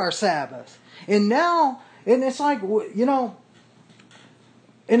is our Sabbath. And now, and it's like, you know,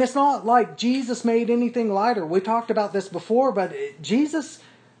 and it's not like Jesus made anything lighter. We talked about this before, but Jesus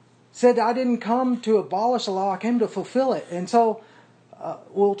said, I didn't come to abolish the law, I came to fulfill it. And so,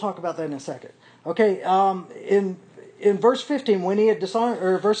 we'll talk about that in a second. Okay, in verse 15, when he had disarmed,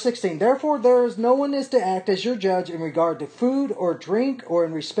 or verse 16, therefore there is no one is to act as your judge in regard to food or drink, or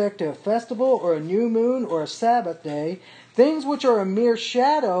in respect to a festival, or a new moon, or a Sabbath day, things which are a mere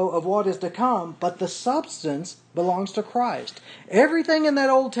shadow of what is to come, but the substance belongs to Christ. Everything in that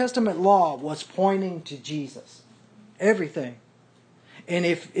Old Testament law was pointing to Jesus. Everything. And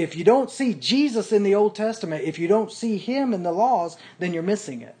if you don't see Jesus in the Old Testament, if you don't see Him in the laws, then you're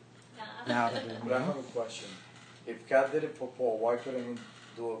missing it. Now, but I have a question. If God did it for Paul, why couldn't He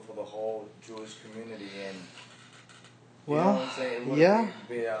do it for the whole Jewish community? And you know what I'm saying? It wouldn't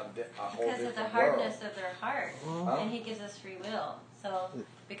be a whole because of the different hardness world. of their heart, and He gives us free will. So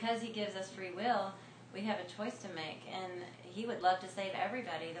because He gives us free will, we have a choice to make, and He would love to save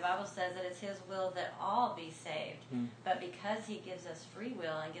everybody. The Bible says that it's His will that all be saved. But because He gives us free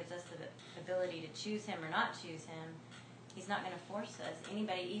will and gives us the ability to choose Him or not choose Him, He's not going to force us.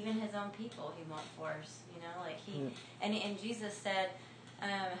 Anybody, even His own people, He won't force. You know, like and Jesus said,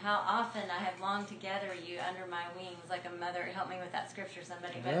 how often I have longed to gather you under my wings, like a mother. Help me with that scripture,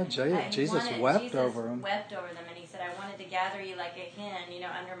 somebody. But Jesus wept over him. Wept over them, and He said, I wanted to gather you like a hen, you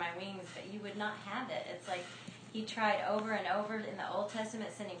know, under my wings, but you would not have it. It's like He tried over and over in the Old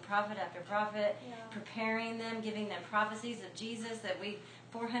Testament, sending prophet after prophet, preparing them, giving them prophecies of Jesus,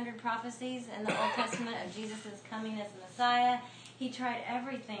 400 prophecies in the Old Testament of Jesus' coming as the Messiah. He tried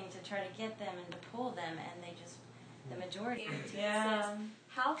everything to try to get them and to pull them, and they just, the majority. Says,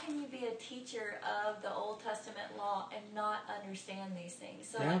 how can you be a teacher of the Old Testament law and not understand these things?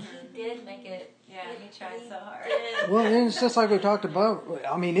 So He did make it. Yeah, He tried so hard. Well, and it's just like we talked about.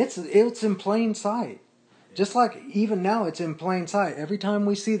 I mean, it's in plain sight. Just like even now, it's in plain sight. Every time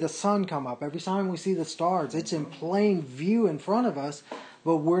we see the sun come up, every time we see the stars, it's in plain view in front of us,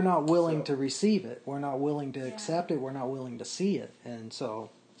 but we're not willing to receive it. We're not willing to accept it. We're not willing to see it. And so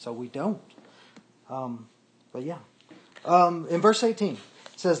we don't. But yeah. In verse 18, it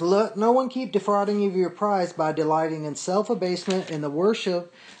says, let no one keep defrauding you of your prize by delighting in self-abasement and the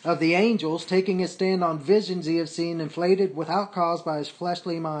worship of the angels, taking his stand on visions he has seen, inflated without cause by his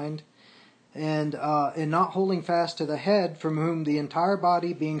fleshly mind, and not holding fast to the head, from whom the entire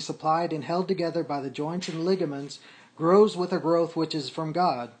body, being supplied and held together by the joints and ligaments, grows with a growth which is from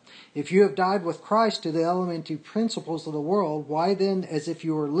God. If you have died with Christ to the elementary principles of the world, why then, as if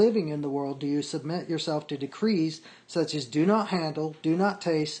you were living in the world, do you submit yourself to decrees such as do not handle, do not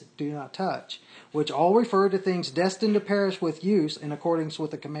taste, do not touch, which all refer to things destined to perish with use in accordance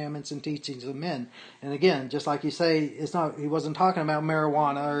with the commandments and teachings of men? And again, just like you say, he wasn't talking about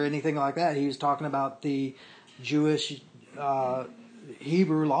marijuana or anything like that. He was talking about the Jewish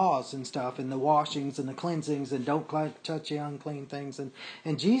Hebrew laws and stuff, and the washings and the cleansings, and don't touch the unclean things.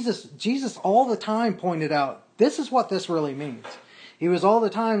 And Jesus all the time pointed out, this is what this really means. He was all the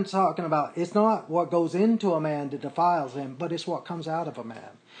time talking about, it's not what goes into a man that defiles him, but it's what comes out of a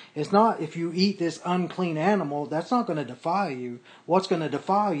man. It's not if you eat this unclean animal, that's not going to defile you. What's going to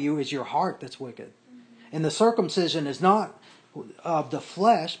defile you is your heart that's wicked. And the circumcision is not of the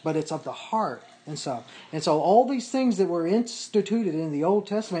flesh, but it's of the heart. And so all these things that were instituted in the Old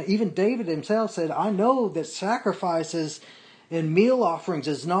Testament, even David himself said, I know that sacrifices and meal offerings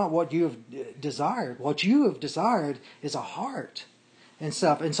is not what you have desired. What you have desired is a heart and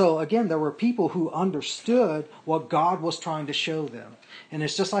stuff. And so again, there were people who understood what God was trying to show them. And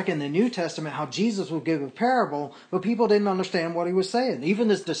it's just like in the New Testament, how Jesus would give a parable, but people didn't understand what he was saying. Even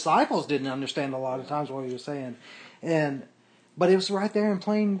his disciples didn't understand a lot of times what he was saying. But it was right there in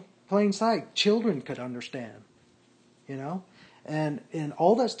plain sight. Children could understand, you know. And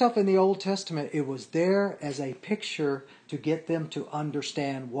all that stuff in the Old Testament, it was there as a picture to get them to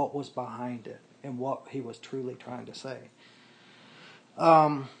understand what was behind it and what he was truly trying to say.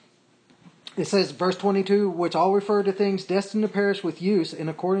 It says, verse 22, which all refer to things destined to perish with use in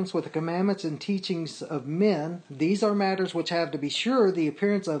accordance with the commandments and teachings of men. These are matters which have, to be sure, the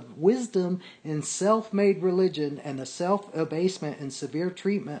appearance of wisdom in self-made religion and the self-abasement and severe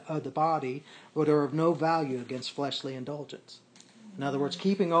treatment of the body, but are of no value against fleshly indulgence. In other words,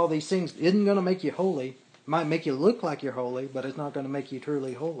 keeping all these things isn't going to make you holy. It might make you look like you're holy, but it's not going to make you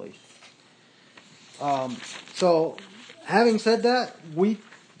truly holy. So, having said that, we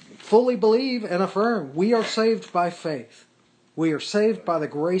fully believe and affirm we are saved by faith. We are saved by the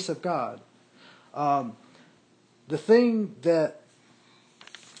grace of God. The thing that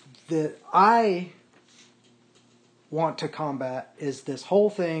I want to combat is this whole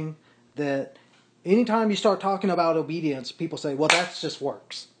thing that anytime you start talking about obedience, people say, well, that's just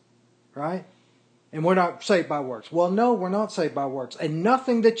works, right? And we're not saved by works. Well, no, we're not saved by works. And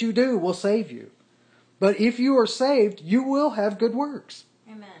nothing that you do will save you. But if you are saved, you will have good works.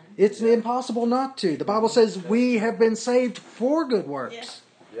 Amen. It's impossible not to. The Bible says we have been saved for good works,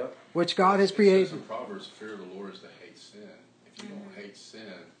 which God has created. It says in Proverbs, fear of the Lord is to hate sin. If you don't hate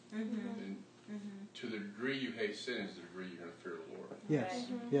sin, then to the degree you hate sin is the degree you're going to fear the Lord. Yes,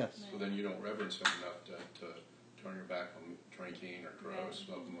 yes. So then you don't reverence Him enough to turn your back on drinking or drugs,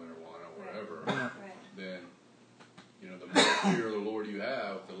 smoking marijuana, or whatever. Then, the more fear of the Lord you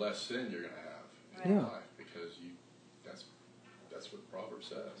have, the less sin you're going to have in your life, because that's what Proverbs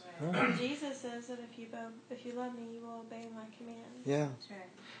says. And Jesus says that if you love me, you will obey my commands. Yeah. That's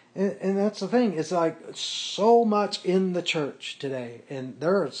right. And that's the thing. It's like so much in the church today. And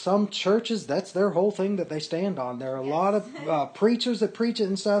there are some churches, that's their whole thing that they stand on. There are a lot of preachers that preach it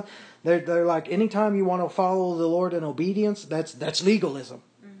and stuff. They're like, anytime you want to follow the Lord in obedience, that's legalism.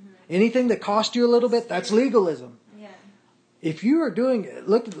 Anything that costs you a little bit, that's legalism. Yeah. If you are doing,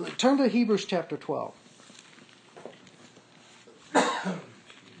 turn to Hebrews chapter 12.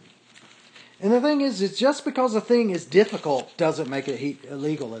 And the thing is, it's just because a thing is difficult doesn't make it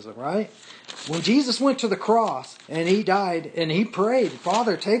legalism, right? When Jesus went to the cross and He died and He prayed,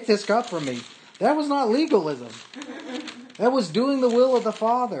 Father, take this cup from me. That was not legalism. That was doing the will of the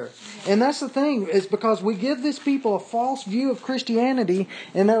Father. And that's the thing, is because we give these people a false view of Christianity,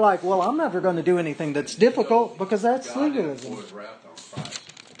 and they're like, well, I'm never going to do anything that's difficult because that's God legalism. didn't pour His wrath on Christ.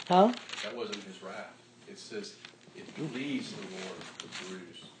 Huh? That wasn't His wrath. It says it pleased the Lord to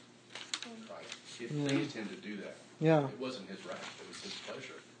bruise Christ. It pleased Him to do that. Yeah. It wasn't His wrath. It was His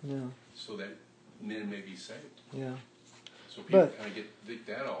pleasure. Yeah. So that men may be saved. Yeah. So people But- kind of get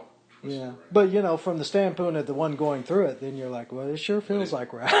that all twisted Yeah. around. But, from the standpoint of the one going through it, then you're like, well, it sure feels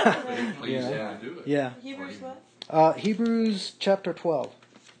like wrath. But it pleased Yeah. Him to do it. Yeah. Hebrews what? Hebrews chapter 12,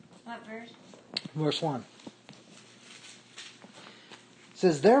 What verse? verse 1. It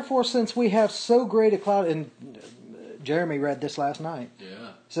says, therefore, since we have so great a cloud, and Jeremy read this last night. Yeah.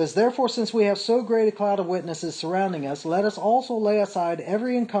 It says, therefore, since we have so great a cloud of witnesses surrounding us, let us also lay aside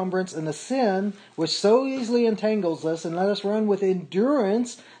every encumbrance and the sin which so easily entangles us, and let us run with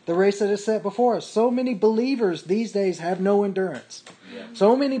endurance the race that is set before us. So many believers these days have no endurance.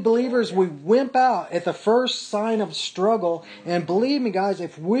 So many believers, we wimp out at the first sign of struggle. And believe me, guys,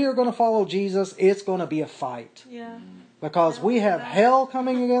 if we're going to follow Jesus, it's going to be a fight. Yeah. Because we have hell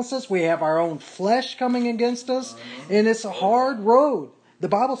coming against us. We have our own flesh coming against us. And it's a hard road. The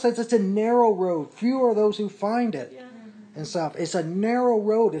Bible says it's a narrow road. Few are those who find it. Yeah. And stuff. It's a narrow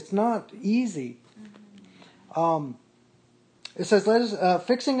road. It's not easy. It says, let us,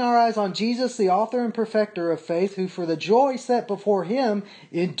 fixing our eyes on Jesus, the author and perfecter of faith, who for the joy set before Him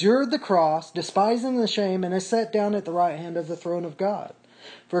endured the cross, despising the shame, and is set down at the right hand of the throne of God.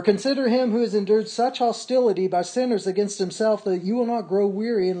 For consider Him who has endured such hostility by sinners against Himself, that you will not grow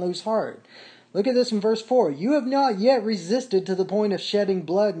weary and lose heart. Look at this in verse 4. You have not yet resisted to the point of shedding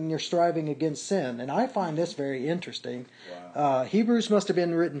blood in your striving against sin. And I find this very interesting. Wow. Hebrews must have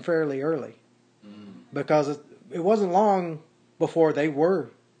been written fairly early. Because it wasn't long before they were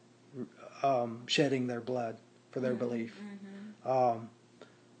shedding their blood for their belief.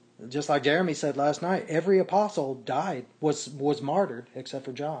 Just like Jeremy said last night, every apostle died, was martyred, except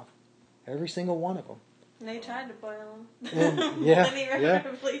for John. Every single one of them. And they tried to boil him. And, yeah, Then he yeah.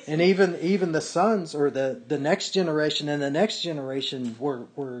 replaced And him. even the sons, or the next generation and the next generation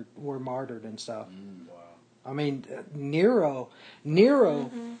were martyred and stuff. Wow. I mean, Nero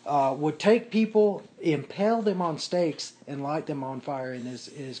would take people, impale them on stakes, and light them on fire in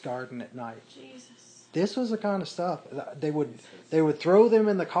his garden at night. Jesus. This was the kind of stuff they would throw them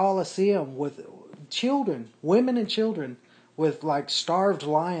in the Colosseum with children, women and children, with like starved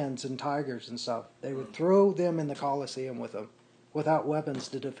lions and tigers and stuff. They would throw them in the Colosseum with them, without weapons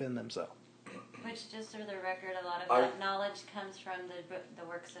to defend themselves. Which, just for the record, a lot of that knowledge comes from the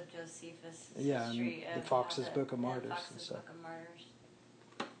works of Josephus. Yeah, and history the of Fox's Book of Martyrs and Fox's stuff. Book of Martyrs.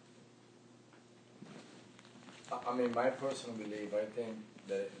 I mean, my personal belief, I think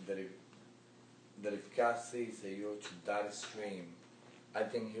that if God sees that you're to that extreme, I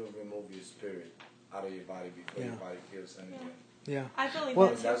think He'll remove your spirit out of your body before your body feels anything. Yeah. I believe Well,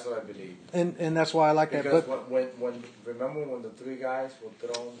 that too. That's what I believe. And that's why I like that Because book. when remember when the 3 guys were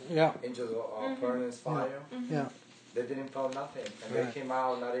thrown Yeah. into the furnace fire, Yeah. they didn't feel nothing, and Right. they came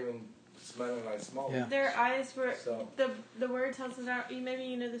out not even smelling like smoke. Yeah. Their eyes were. So- The word tells us that maybe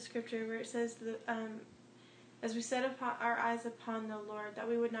you know the scripture where it says that as we set upon our eyes upon the Lord, that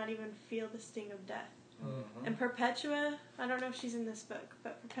we would not even feel the sting of death. Mm-hmm. And Perpetua, I don't know if she's in this book,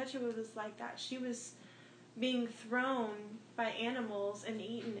 but Perpetua was like that. She was being thrown by animals and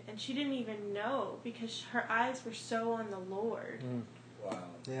eaten, and she didn't even know because her eyes were so on the Lord. Wow.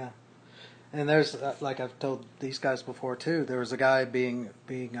 Yeah. And there's, like I've told these guys before too, there was a guy being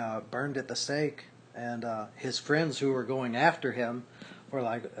burned at the stake, and his friends who were going after him were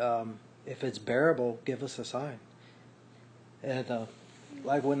like, if it's bearable, give us a sign. And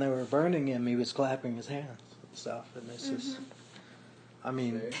like when they were burning him, he was clapping his hands and stuff, and it's just, I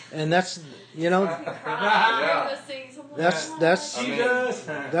mean, and that's, you know, Yeah.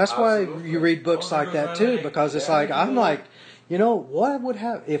 that's why you read books like that too, because it's like, I'm like, you know, what would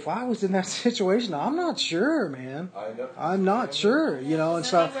have, if I was in that situation, I'm not sure, man. I'm not sure, you know, and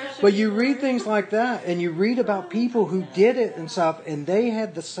stuff. But you read things like that, and you read about people who did it and stuff, and they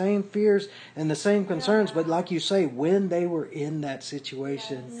had the same fears and the same concerns, but like you say, when they were in that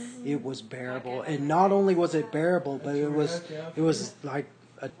situation, it was bearable. And not only was it bearable, but it was like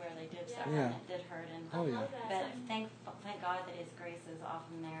a, Where they did suffer Yeah. and it did hurt. And, oh yeah. But thank God that His grace is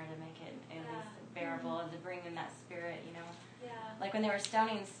often there to make it at least bearable and to bring in that spirit, you know. Yeah. Like when they were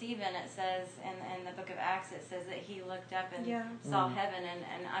stoning Stephen, it says in the book of Acts, it says that he looked up and Yeah. saw heaven,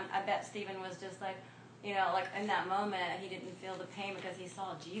 and I bet Stephen was just like, you know, like in that moment, he didn't feel the pain because he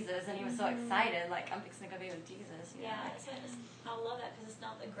saw Jesus, and he was so excited, like, I'm fixing to go be with Jesus. You know? Yeah, I love that because it's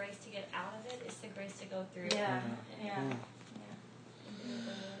not the grace to get out of it; it's the grace to go through. Yeah. Yeah.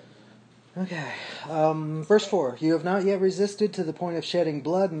 Okay. Verse 4. You have not yet resisted to the point of shedding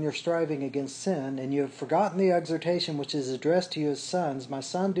blood in your striving against sin, and you have forgotten the exhortation which is addressed to you as sons. My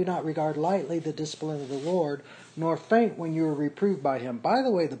son, do not regard lightly the discipline of the Lord, nor faint when you are reproved by him. By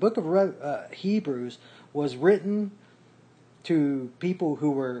the way, the book of Hebrews was written to people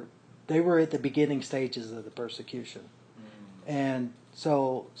who were at the beginning stages of the persecution. And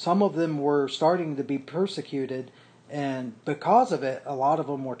so some of them were starting to be persecuted, and because of it, a lot of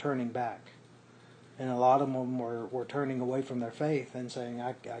them were turning back. And a lot of them were turning away from their faith and saying,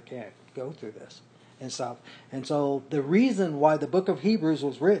 I can't go through this and stuff. And so the reason why the book of Hebrews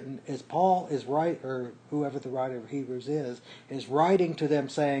was written is Paul is or whoever the writer of Hebrews is writing to them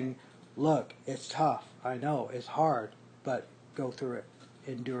saying, look, it's tough. I know, it's hard, but go through it,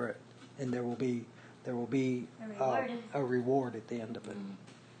 endure it, and there will be a reward at the end of it.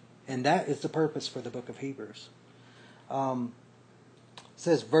 And that is the purpose for the book of Hebrews. It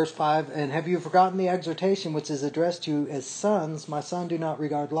says, verse 5, and have you forgotten the exhortation which is addressed to you as sons? My son, do not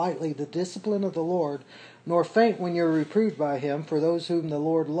regard lightly the discipline of the Lord, nor faint when you are reproved by him. For those whom the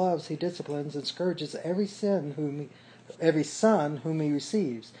Lord loves, he disciplines and scourges every son whom he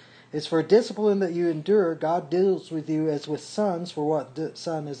receives. It's for discipline that you endure. God deals with you as with sons, for what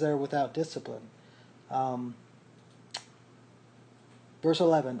son is there without discipline? Verse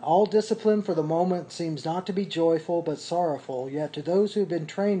 11, all discipline for the moment seems not to be joyful but sorrowful, yet to those who have been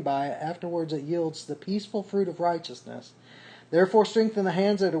trained by it, afterwards it yields the peaceful fruit of righteousness. Therefore strengthen the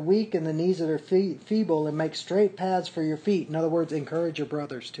hands that are weak and the knees that are feeble, and make straight paths for your feet. In other words, encourage your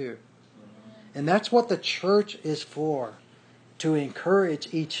brothers too. And that's what the church is for, to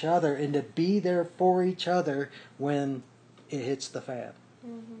encourage each other and to be there for each other when it hits the fan.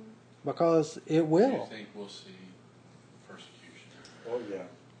 Because it will. Do you think we'll see persecution? Oh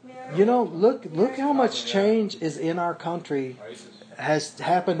yeah. You know, look how much change is in our country has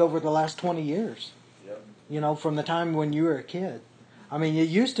happened over the last 20 years. Yep. You know, from the time when you were a kid. I mean, it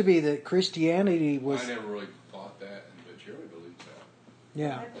used to be that Christianity was... I never really thought that, but Jerry believes that.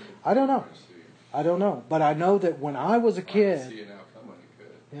 Yeah. I don't know. I don't know. But I know that when I was a I can kid... see it now coming, it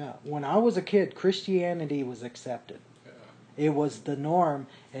could. Yeah. When I was a kid, Christianity was accepted. Yeah. It was the norm,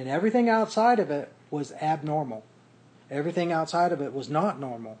 and everything outside of it was abnormal. Everything outside of it was not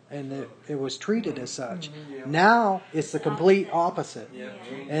normal, and it was treated as such. Now it's the complete opposite.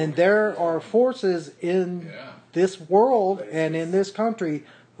 And there are forces in this world and in this country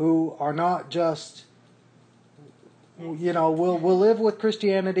who are not just, you know, we'll live with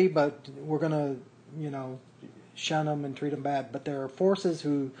Christianity, but we're going to, shun them and treat them bad. But there are forces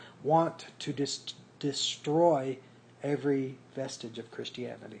who want to destroy every vestige of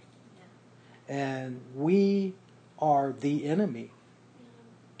Christianity. And we are the enemy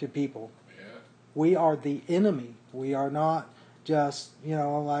to people. Yeah. We are the enemy. We are not just,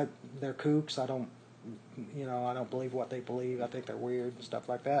 like they're kooks. I don't I don't believe what they believe. I think they're weird and stuff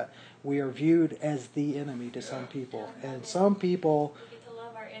like that. We are viewed as the enemy to some people, and some people. We get to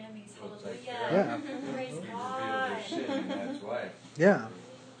love our enemies. Hallelujah. Yeah. Praise God. That's why. Yeah.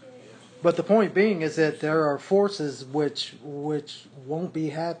 But the point being is that there are forces which won't be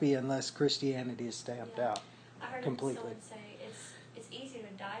happy unless Christianity is stamped out I heard completely. someone say it's easier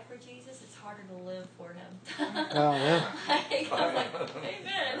to die for Jesus. It's harder to live for him. Oh yeah. I was like,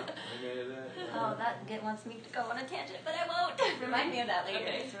 amen. Oh, that wants me to go on a tangent, but I won't. Remind me of that later.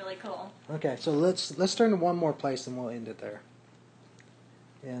 Okay. It's really cool. Okay, so let's turn to one more place and we'll end it there.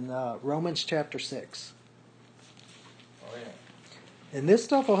 In Romans chapter 6. Oh yeah. And this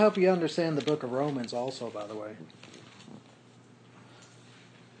stuff will help you understand the book of Romans also, by the way.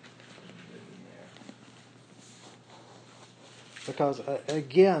 Because,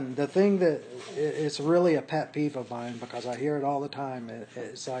 again, the thing that it's really a pet peeve of mine, because I hear it all the time.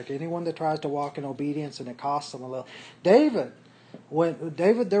 It's like anyone that tries to walk in obedience and it costs them a little. There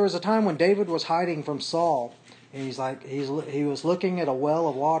was a time when David was hiding from Saul, and he was looking at a well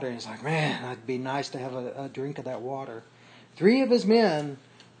of water, and he's like, man, it'd be nice to have a drink of that water. 3 of his men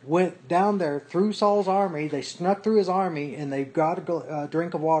went down there through Saul's army. They snuck through his army, and they got a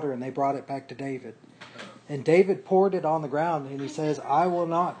drink of water, and they brought it back to David. And David poured it on the ground, and he says, I will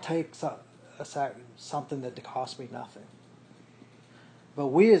not take something that costs me nothing. But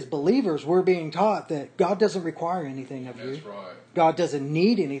we as believers, we're being taught that God doesn't require anything of you. That's right. God doesn't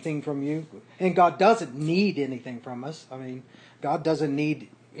need anything from you. And God doesn't need anything from us. I mean, God doesn't need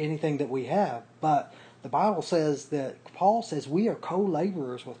anything that we have. But the Bible says that, Paul says, we are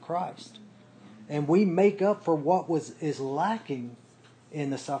co-laborers with Christ. And we make up for what is lacking in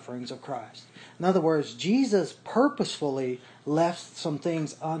the sufferings of Christ. In other words, Jesus purposefully left some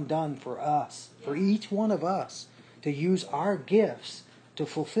things undone for us, for each one of us, to use our gifts to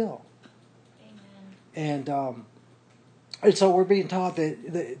fulfill. Amen. And so we're being taught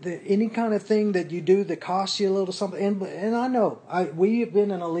that any kind of thing that you do that costs you a little something, and I know, we have been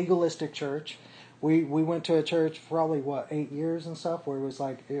in a legalistic church. We went to a church probably, 8 years and stuff, where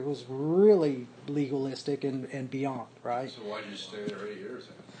it was really legalistic and beyond, right? So why did you stay there 8 years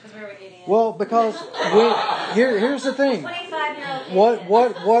then? Because we were idiots. Well, because here's the thing. 25-year-old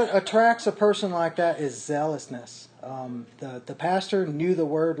What attracts a person like that is zealousness. The pastor knew the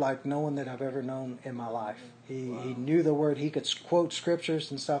word like no one that I've ever known in my life. He knew the word. He could quote scriptures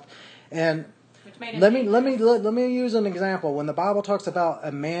and stuff. And let me use an example. When the Bible talks about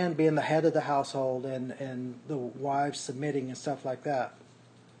a man being the head of the household and the wives submitting and stuff like that,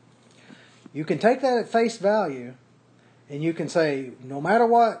 you can take that at face value, and you can say, no matter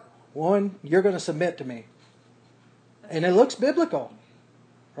what, woman, you're going to submit to me. And it looks biblical,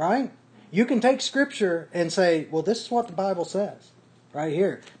 right? You can take Scripture and say, well, this is what the Bible says, right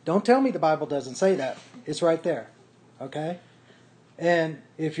here. Don't tell me the Bible doesn't say that. It's right there, okay? And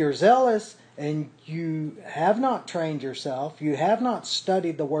if you're zealous and you have not trained yourself, you have not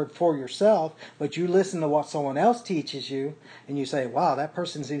studied the Word for yourself, but you listen to what someone else teaches you, and you say, wow, that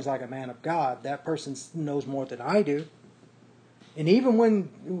person seems like a man of God. That person knows more than I do. And even when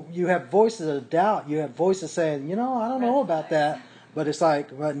you have voices of doubt, you have voices saying, I don't know about that. But it's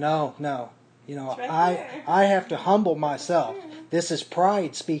like, but no. I have to humble myself. This is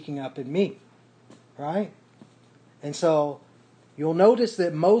pride speaking up in me. Right? And so you'll notice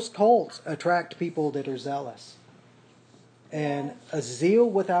that most cults attract people that are zealous. And a zeal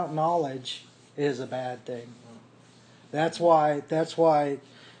without knowledge is a bad thing. That's why that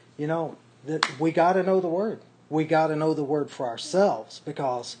we got to know the Word. We got to know the Word for ourselves,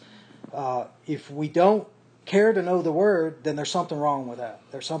 because if we don't care to know the Word, then there's something wrong with that.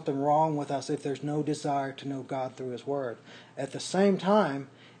 There's something wrong with us if there's no desire to know God through His Word. At the same time,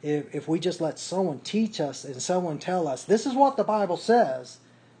 if we just let someone teach us and someone tell us, this is what the Bible says,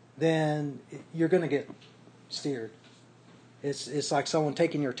 then you're going to get steered. It's like someone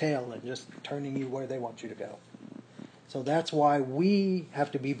taking your tail and just turning you where they want you to go. So that's why we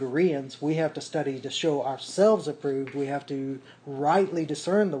have to be Bereans. We have to study to show ourselves approved. We have to rightly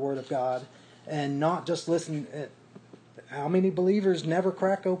discern the Word of God and not just listen. How many believers never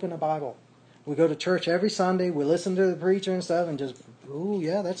crack open a Bible? We go to church every Sunday. We listen to the preacher and stuff and just, ooh,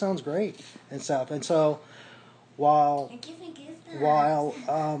 yeah, that sounds great and stuff. And so while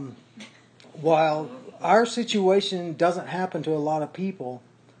our situation doesn't happen to a lot of people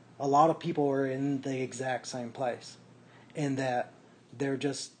are in the exact same place, in that they're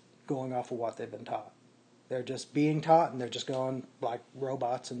just going off of what they've been taught. They're just being taught, and they're just going like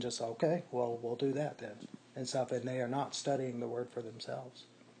robots and just, okay, well, we'll do that then and stuff. And they are not studying the Word for themselves.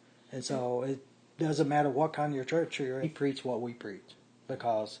 And so it doesn't matter what kind of your church you're in. We preach what we preach.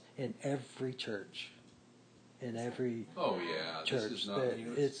 because in every church, in every church, this is not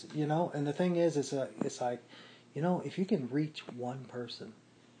it's and the thing is, it's like, if you can reach one person,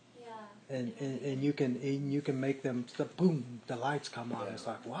 and you can make them, boom, the lights come on. It's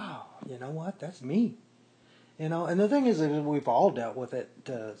like, wow, you know what? That's me. And the thing is that we've all dealt with it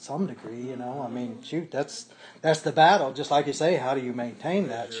to some degree, I mean, shoot, that's the battle. Just like you say, how do you maintain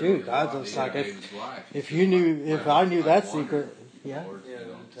that? Shoot, I was like, if I knew that secret, we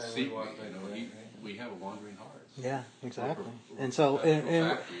have a wandering heart. Yeah, exactly. And so,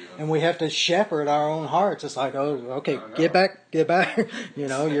 and we have to shepherd our own hearts. It's like, oh, okay, get back.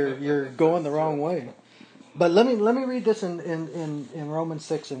 You're going the wrong way. But let me read this in Romans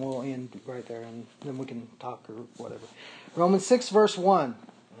 6, and we'll end right there, and then we can talk or whatever. Romans 6, verse 1.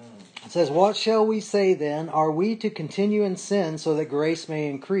 It says, "What shall we say then? Are we to continue in sin so that grace may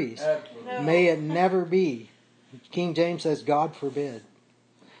increase? No. May it never be." King James says, "God forbid."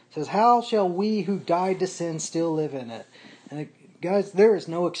 It says, "How shall we who died to sin still live in it?" And guys, there is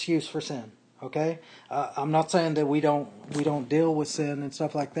no excuse for sin. Okay, I'm not saying that we don't deal with sin and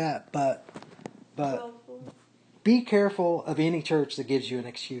stuff like that, but be careful of any church that gives you an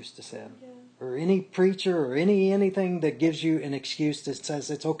excuse to sin, or any preacher, or anything that gives you an excuse that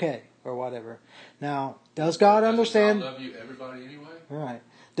says it's okay or whatever. Now, does God understand? God love you, everybody anyway? Right.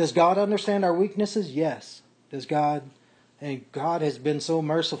 Does God understand our weaknesses? Yes. Does God? And God has been so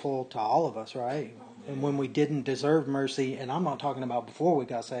merciful to all of us, right? And when we didn't deserve mercy, and I'm not talking about before we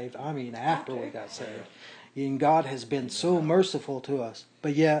got saved, I mean after we got saved. And God has been so merciful to us.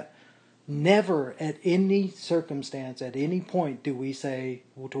 But yet, never at any circumstance, at any point do we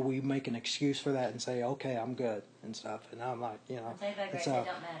make an excuse for that and say, okay, I'm good and stuff. And I'm like, it don't matter.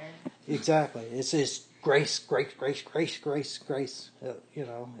 Exactly. It's just grace, grace, grace, grace, grace, grace.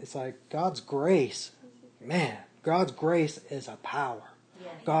 It's like God's grace, man. God's grace is a power.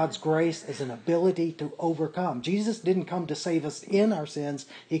 Yes. God's grace is an ability to overcome. Jesus didn't come to save us in our sins.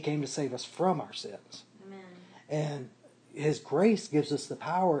 He came to save us from our sins. Amen. And His grace gives us the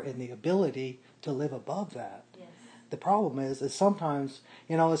power and the ability to live above that. Yes. The problem is sometimes,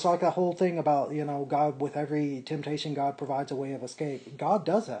 it's like that whole thing about, God, with every temptation, God provides a way of escape. God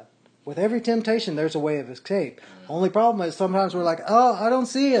does that. With every temptation, there's a way of escape. Only problem is sometimes we're like, oh, I don't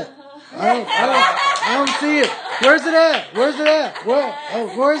see it. I don't see it. Where's it at? Where's it at?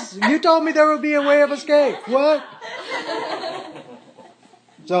 What? You told me there would be a way of escape. What?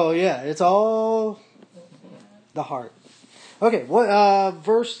 So yeah, it's all the heart. Okay,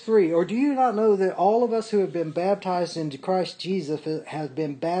 verse 3. "Or do you not know that all of us who have been baptized into Christ Jesus have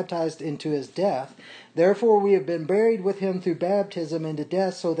been baptized into His death? Therefore we have been buried with Him through baptism into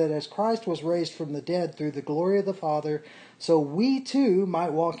death, so that as Christ was raised from the dead through the glory of the Father, so we too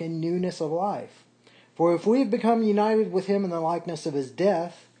might walk in newness of life. For if we have become united with Him in the likeness of His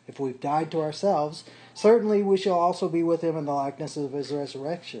death, if we've died to ourselves, certainly we shall also be with Him in the likeness of His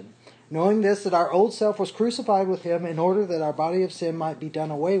resurrection. Knowing this, that our old self was crucified with Him in order that our body of sin might be done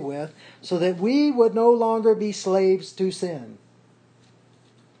away with, so that we would no longer be slaves to sin."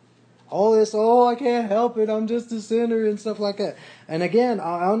 All this, I can't help it, I'm just a sinner and stuff like that. And again,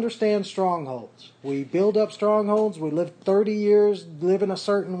 I understand strongholds. We build up strongholds, we live 30 years, live in a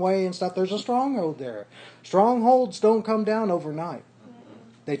certain way and stuff. There's a stronghold there. Strongholds don't come down overnight.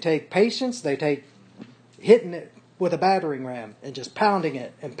 They take patience, they take hitting it with a battering ram and just pounding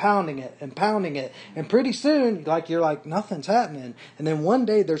it and pounding it and pounding it. And pretty soon, you're like, nothing's happening. And then one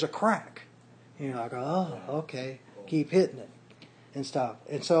day there's a crack. And you're like, oh, okay, keep hitting it and stuff.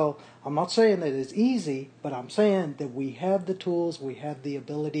 And so I'm not saying that it's easy, but I'm saying that we have the tools, we have the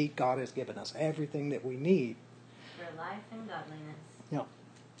ability. God has given us everything that we need for life and godliness. Yeah.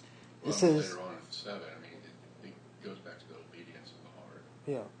 This is later on in 7. I mean, it goes back to the obedience of the heart.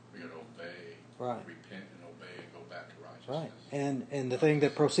 Yeah. We got to obey, repent, and obey, and go back to righteousness. Right. And the thing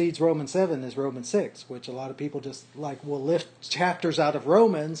that precedes Romans 7 is Romans 6, which a lot of people just will lift chapters out of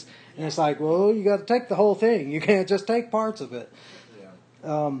Romans, and it's like, well, you got to take the whole thing. You can't just take parts of it.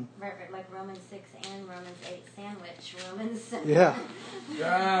 Like Romans 6 and Romans 8 sandwich. Romans. Yeah.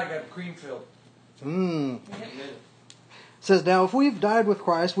 I got cream filled. It says, "Now if we've died with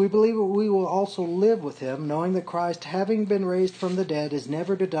Christ, we believe that we will also live with Him, knowing that Christ, having been raised from the dead, is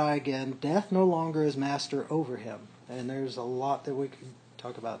never to die again. Death no longer is master over Him." And there's a lot that we could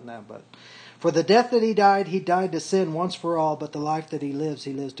talk about now, but for the death that He died to sin once for all, but the life that He lives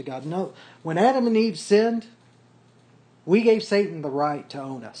to God. No, when Adam and Eve sinned, we gave Satan the right to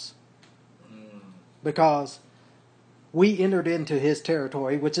own us. Because we entered into his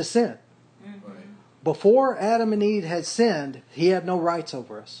territory, which is sin. Mm-hmm. Before Adam and Eve had sinned, he had no rights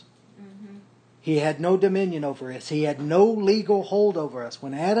over us. Mm-hmm. He had no dominion over us. He had no legal hold over us.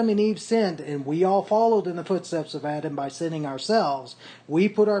 When Adam and Eve sinned, and we all followed in the footsteps of Adam by sinning ourselves, we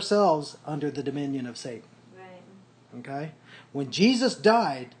put ourselves under the dominion of Satan. Right. Okay? When Jesus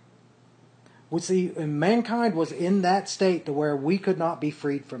died, we see mankind was in that state to where we could not be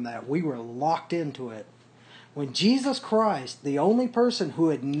freed from that. We were locked into it. When Jesus Christ, the only person who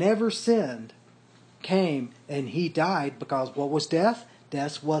had never sinned, came and he died, because what was death?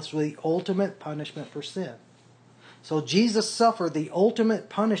 Death was the ultimate punishment for sin. So Jesus suffered the ultimate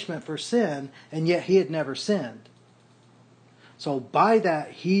punishment for sin, and yet he had never sinned. So by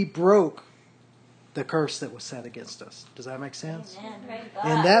that, he broke the curse that was set against us. Does that make sense? Amen.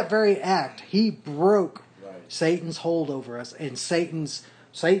 In that very act, he broke Satan's hold over us, and Satan's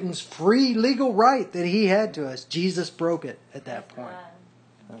free legal right that he had to us. Jesus broke it at that point.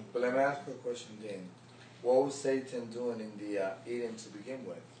 But let me ask you a question, Dan. What was Satan doing in the Eden to begin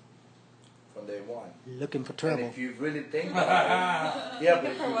with, from day one? Looking for trouble. And if you really think about it, but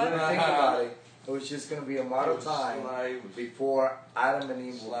if you really think about it, it was just going to be a matter of time before Adam and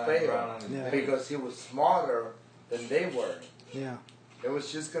Eve would fail, because he was smarter than they were. Yeah. It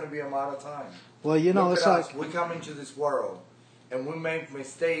was just going to be a matter of time. Well, you know, it's like we come into this world and we make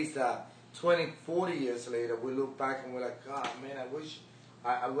mistakes that 20, 40 years later we look back and we're like, God, man, I wish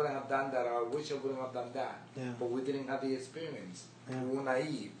I wouldn't have done that, or I wish I wouldn't have done that. Yeah. But we didn't have the experience. Yeah. We were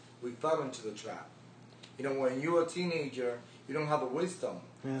naive. We fell into the trap. You know, when you're a teenager, you don't have the wisdom.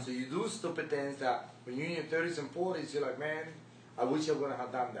 Yeah. So you do stupid things that when you're in your 30s and 40s, you're like, man, I wish I wouldn't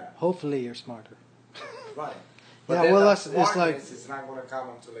have done that. Hopefully you're smarter. Right. Yeah, well, it's like it's not going to come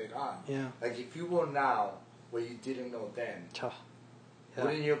until later on. Yeah. Like if you were now where you didn't know then, yeah.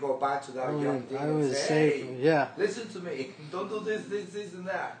 wouldn't you go back to that young thing and say, hey, yeah, listen to me, don't do this, and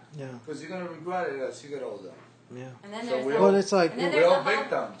that. Yeah. Because you're going to regret it as you get older. Yeah. And then So there's it's like and then we're all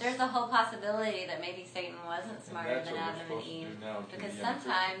victims. there's a whole possibility that maybe Satan wasn't smarter than Adam and Eve, because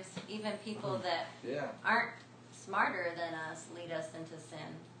sometimes even people that aren't smarter than us lead us into sin.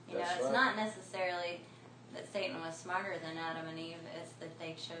 You know, it's not necessarily that Satan was smarter than Adam and Eve; it's that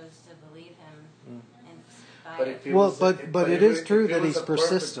they chose to believe him. But it is true that he's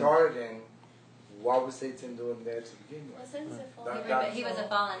persistent. Garden, what was Satan doing there to begin with? He was a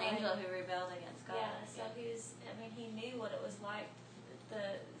fallen angel who rebelled against God. Yeah, so he knew what it was like.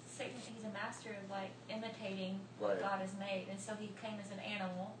 Satan, he's a master of like imitating what God has made, and so he came as an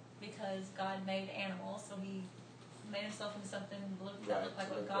animal because God made animals. So he made himself into something that looked like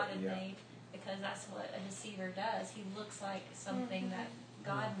what God had made, because that's what a deceiver does. He looks like something that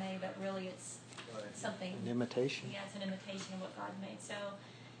God made, but really it's something an imitation. Yeah, it's an imitation of what God made. So,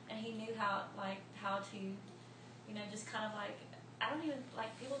 and he knew how to, just kind of like, I don't even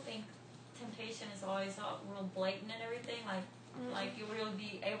like, people think temptation is always real blatant and everything, like you really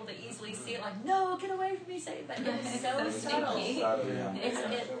be able to easily see it, like, no, get away from me, Satan. But it's so subtle.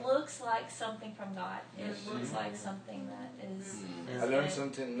 It looks like something from God. It looks like something that is. I learned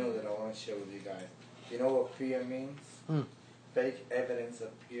something new that I want to share with you guys. You know what fear means? Fake evidence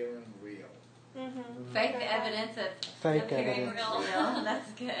appearing real. Mm-hmm. Fake evidence of appearing real.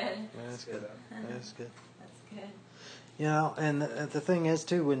 That's good. That's good. That's good. That's good. You know, and the thing is,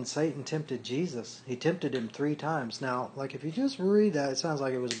 too, when Satan tempted Jesus, he tempted him 3 times. Now, like, if you just read that, it sounds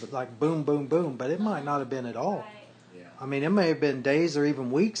like it was like boom, boom, boom, but it might not have been at all. Right. Yeah. I mean, it may have been days or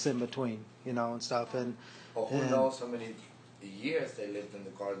even weeks in between, and stuff. And who knows how many years they lived in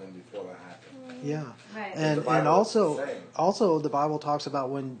the garden before that happened. Yeah. Right. And also the Bible talks about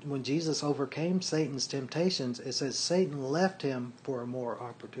when Jesus overcame Satan's temptations, it says Satan left him for a more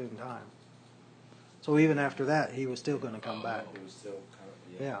opportune time. So even after that, he was still going to come back. He was still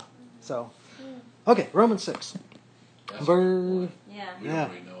yeah. So, okay, Romans 6. Yeah. We don't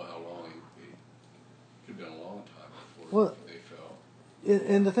really know how long it could have been a long time before they fell.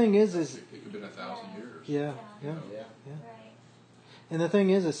 And the thing is it could have been 1,000 years. Yeah. Right. And the thing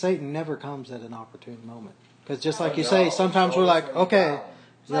is Satan never comes at an opportune moment. Because just like you say, sometimes we're like, okay,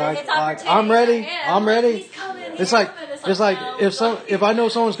 like I'm ready. It's like if I know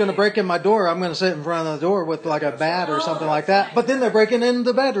someone's going to break in my door, I'm going to sit in front of the door with like a bat or something like that. But then they're breaking in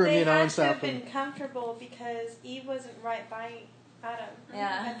the bedroom, and stuff. They had to have been comfortable because Eve wasn't right by Adam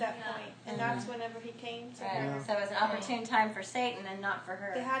at that point, and that's whenever he came to her. So it was an opportune time for Satan and not for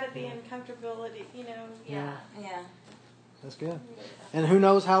her. They had to be in comfortability, Yeah. That's good. And who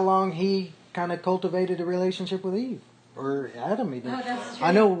knows how long he kind of cultivated a relationship with Eve. Or Adam even. Oh, that's true.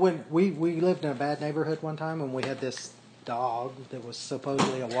 I know when we lived in a bad neighborhood one time, and we had this dog that was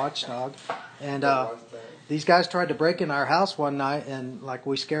supposedly a watchdog, and these guys tried to break in our house one night, and like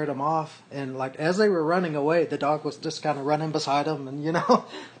we scared them off, and like as they were running away, the dog was just kind of running beside them, and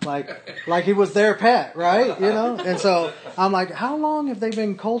like he was their pet, right? And so I'm like, how long have they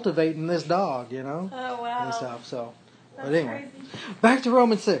been cultivating this dog, Oh, wow. and stuff. So, That's but anyway, crazy. back to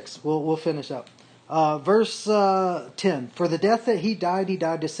Romans 6. We'll finish up. Verse 10. For the death that he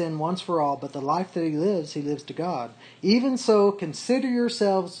died to sin once for all, but the life that he lives to God. Even so, consider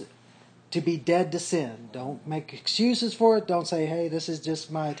yourselves to be dead to sin. Don't make excuses for it. Don't say, hey, this is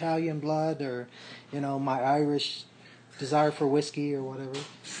just my Italian blood, or my Irish desire for whiskey, or whatever.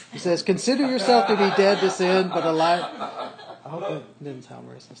 He says, consider yourself to be dead to sin, but alive. I hope that didn't sound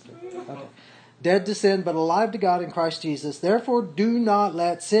racist. Okay. Dead to sin, but alive to God in Christ Jesus. Therefore, do not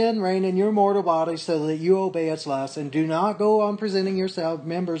let sin reign in your mortal body, so that you obey its lusts, and do not go on presenting yourself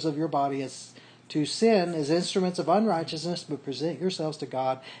members of your body as to sin as instruments of unrighteousness, but present yourselves to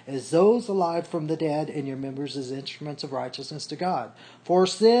God as those alive from the dead, and your members as instruments of righteousness to God. For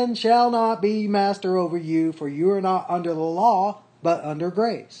sin shall not be master over you, for you are not under the law, but under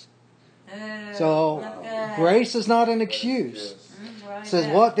grace. So, grace is not an excuse. It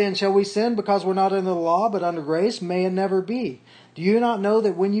says, what then? Shall we sin because we're not under the law, but under grace? May it never be. Do you not know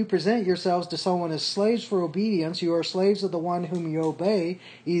that when you present yourselves to someone as slaves for obedience, you are slaves of the one whom you obey,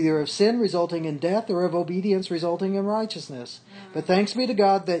 either of sin resulting in death or of obedience resulting in righteousness? But thanks be to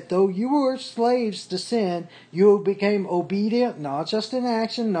God that though you were slaves to sin, you became obedient, not just in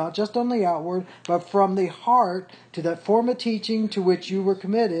action, not just on the outward, but from the heart to that form of teaching to which you were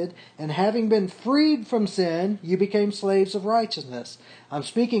committed, and having been freed from sin, you became slaves of righteousness. I'm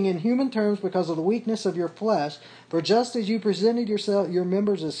speaking in human terms because of the weakness of your flesh, for just as you presented your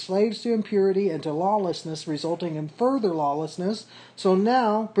members as slaves to impurity and to lawlessness, resulting in further lawlessness, so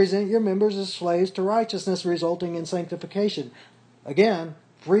now present your members as slaves to righteousness, resulting in sanctification. Again,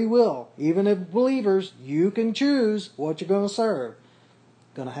 free will. Even as believers, you can choose what you're going to serve.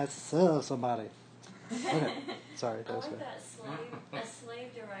 Going to have to serve somebody. Okay. Sorry. I like that a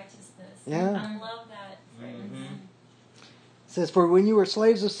slave to righteousness. Yeah. I love that phrase. Mm-hmm. It says, for when you were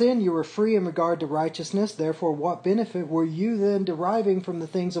slaves of sin, you were free in regard to righteousness. Therefore, what benefit were you then deriving from the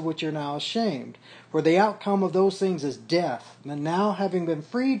things of which you're now ashamed? For the outcome of those things is death. But now, having been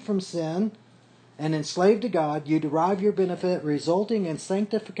freed from sin and enslaved to God, you derive your benefit, resulting in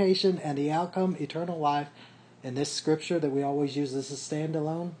sanctification and the outcome, eternal life. In this scripture that we always use as a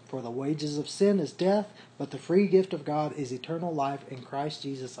standalone, for the wages of sin is death, but the free gift of God is eternal life in Christ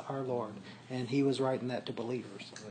Jesus our Lord. And he was writing that to believers.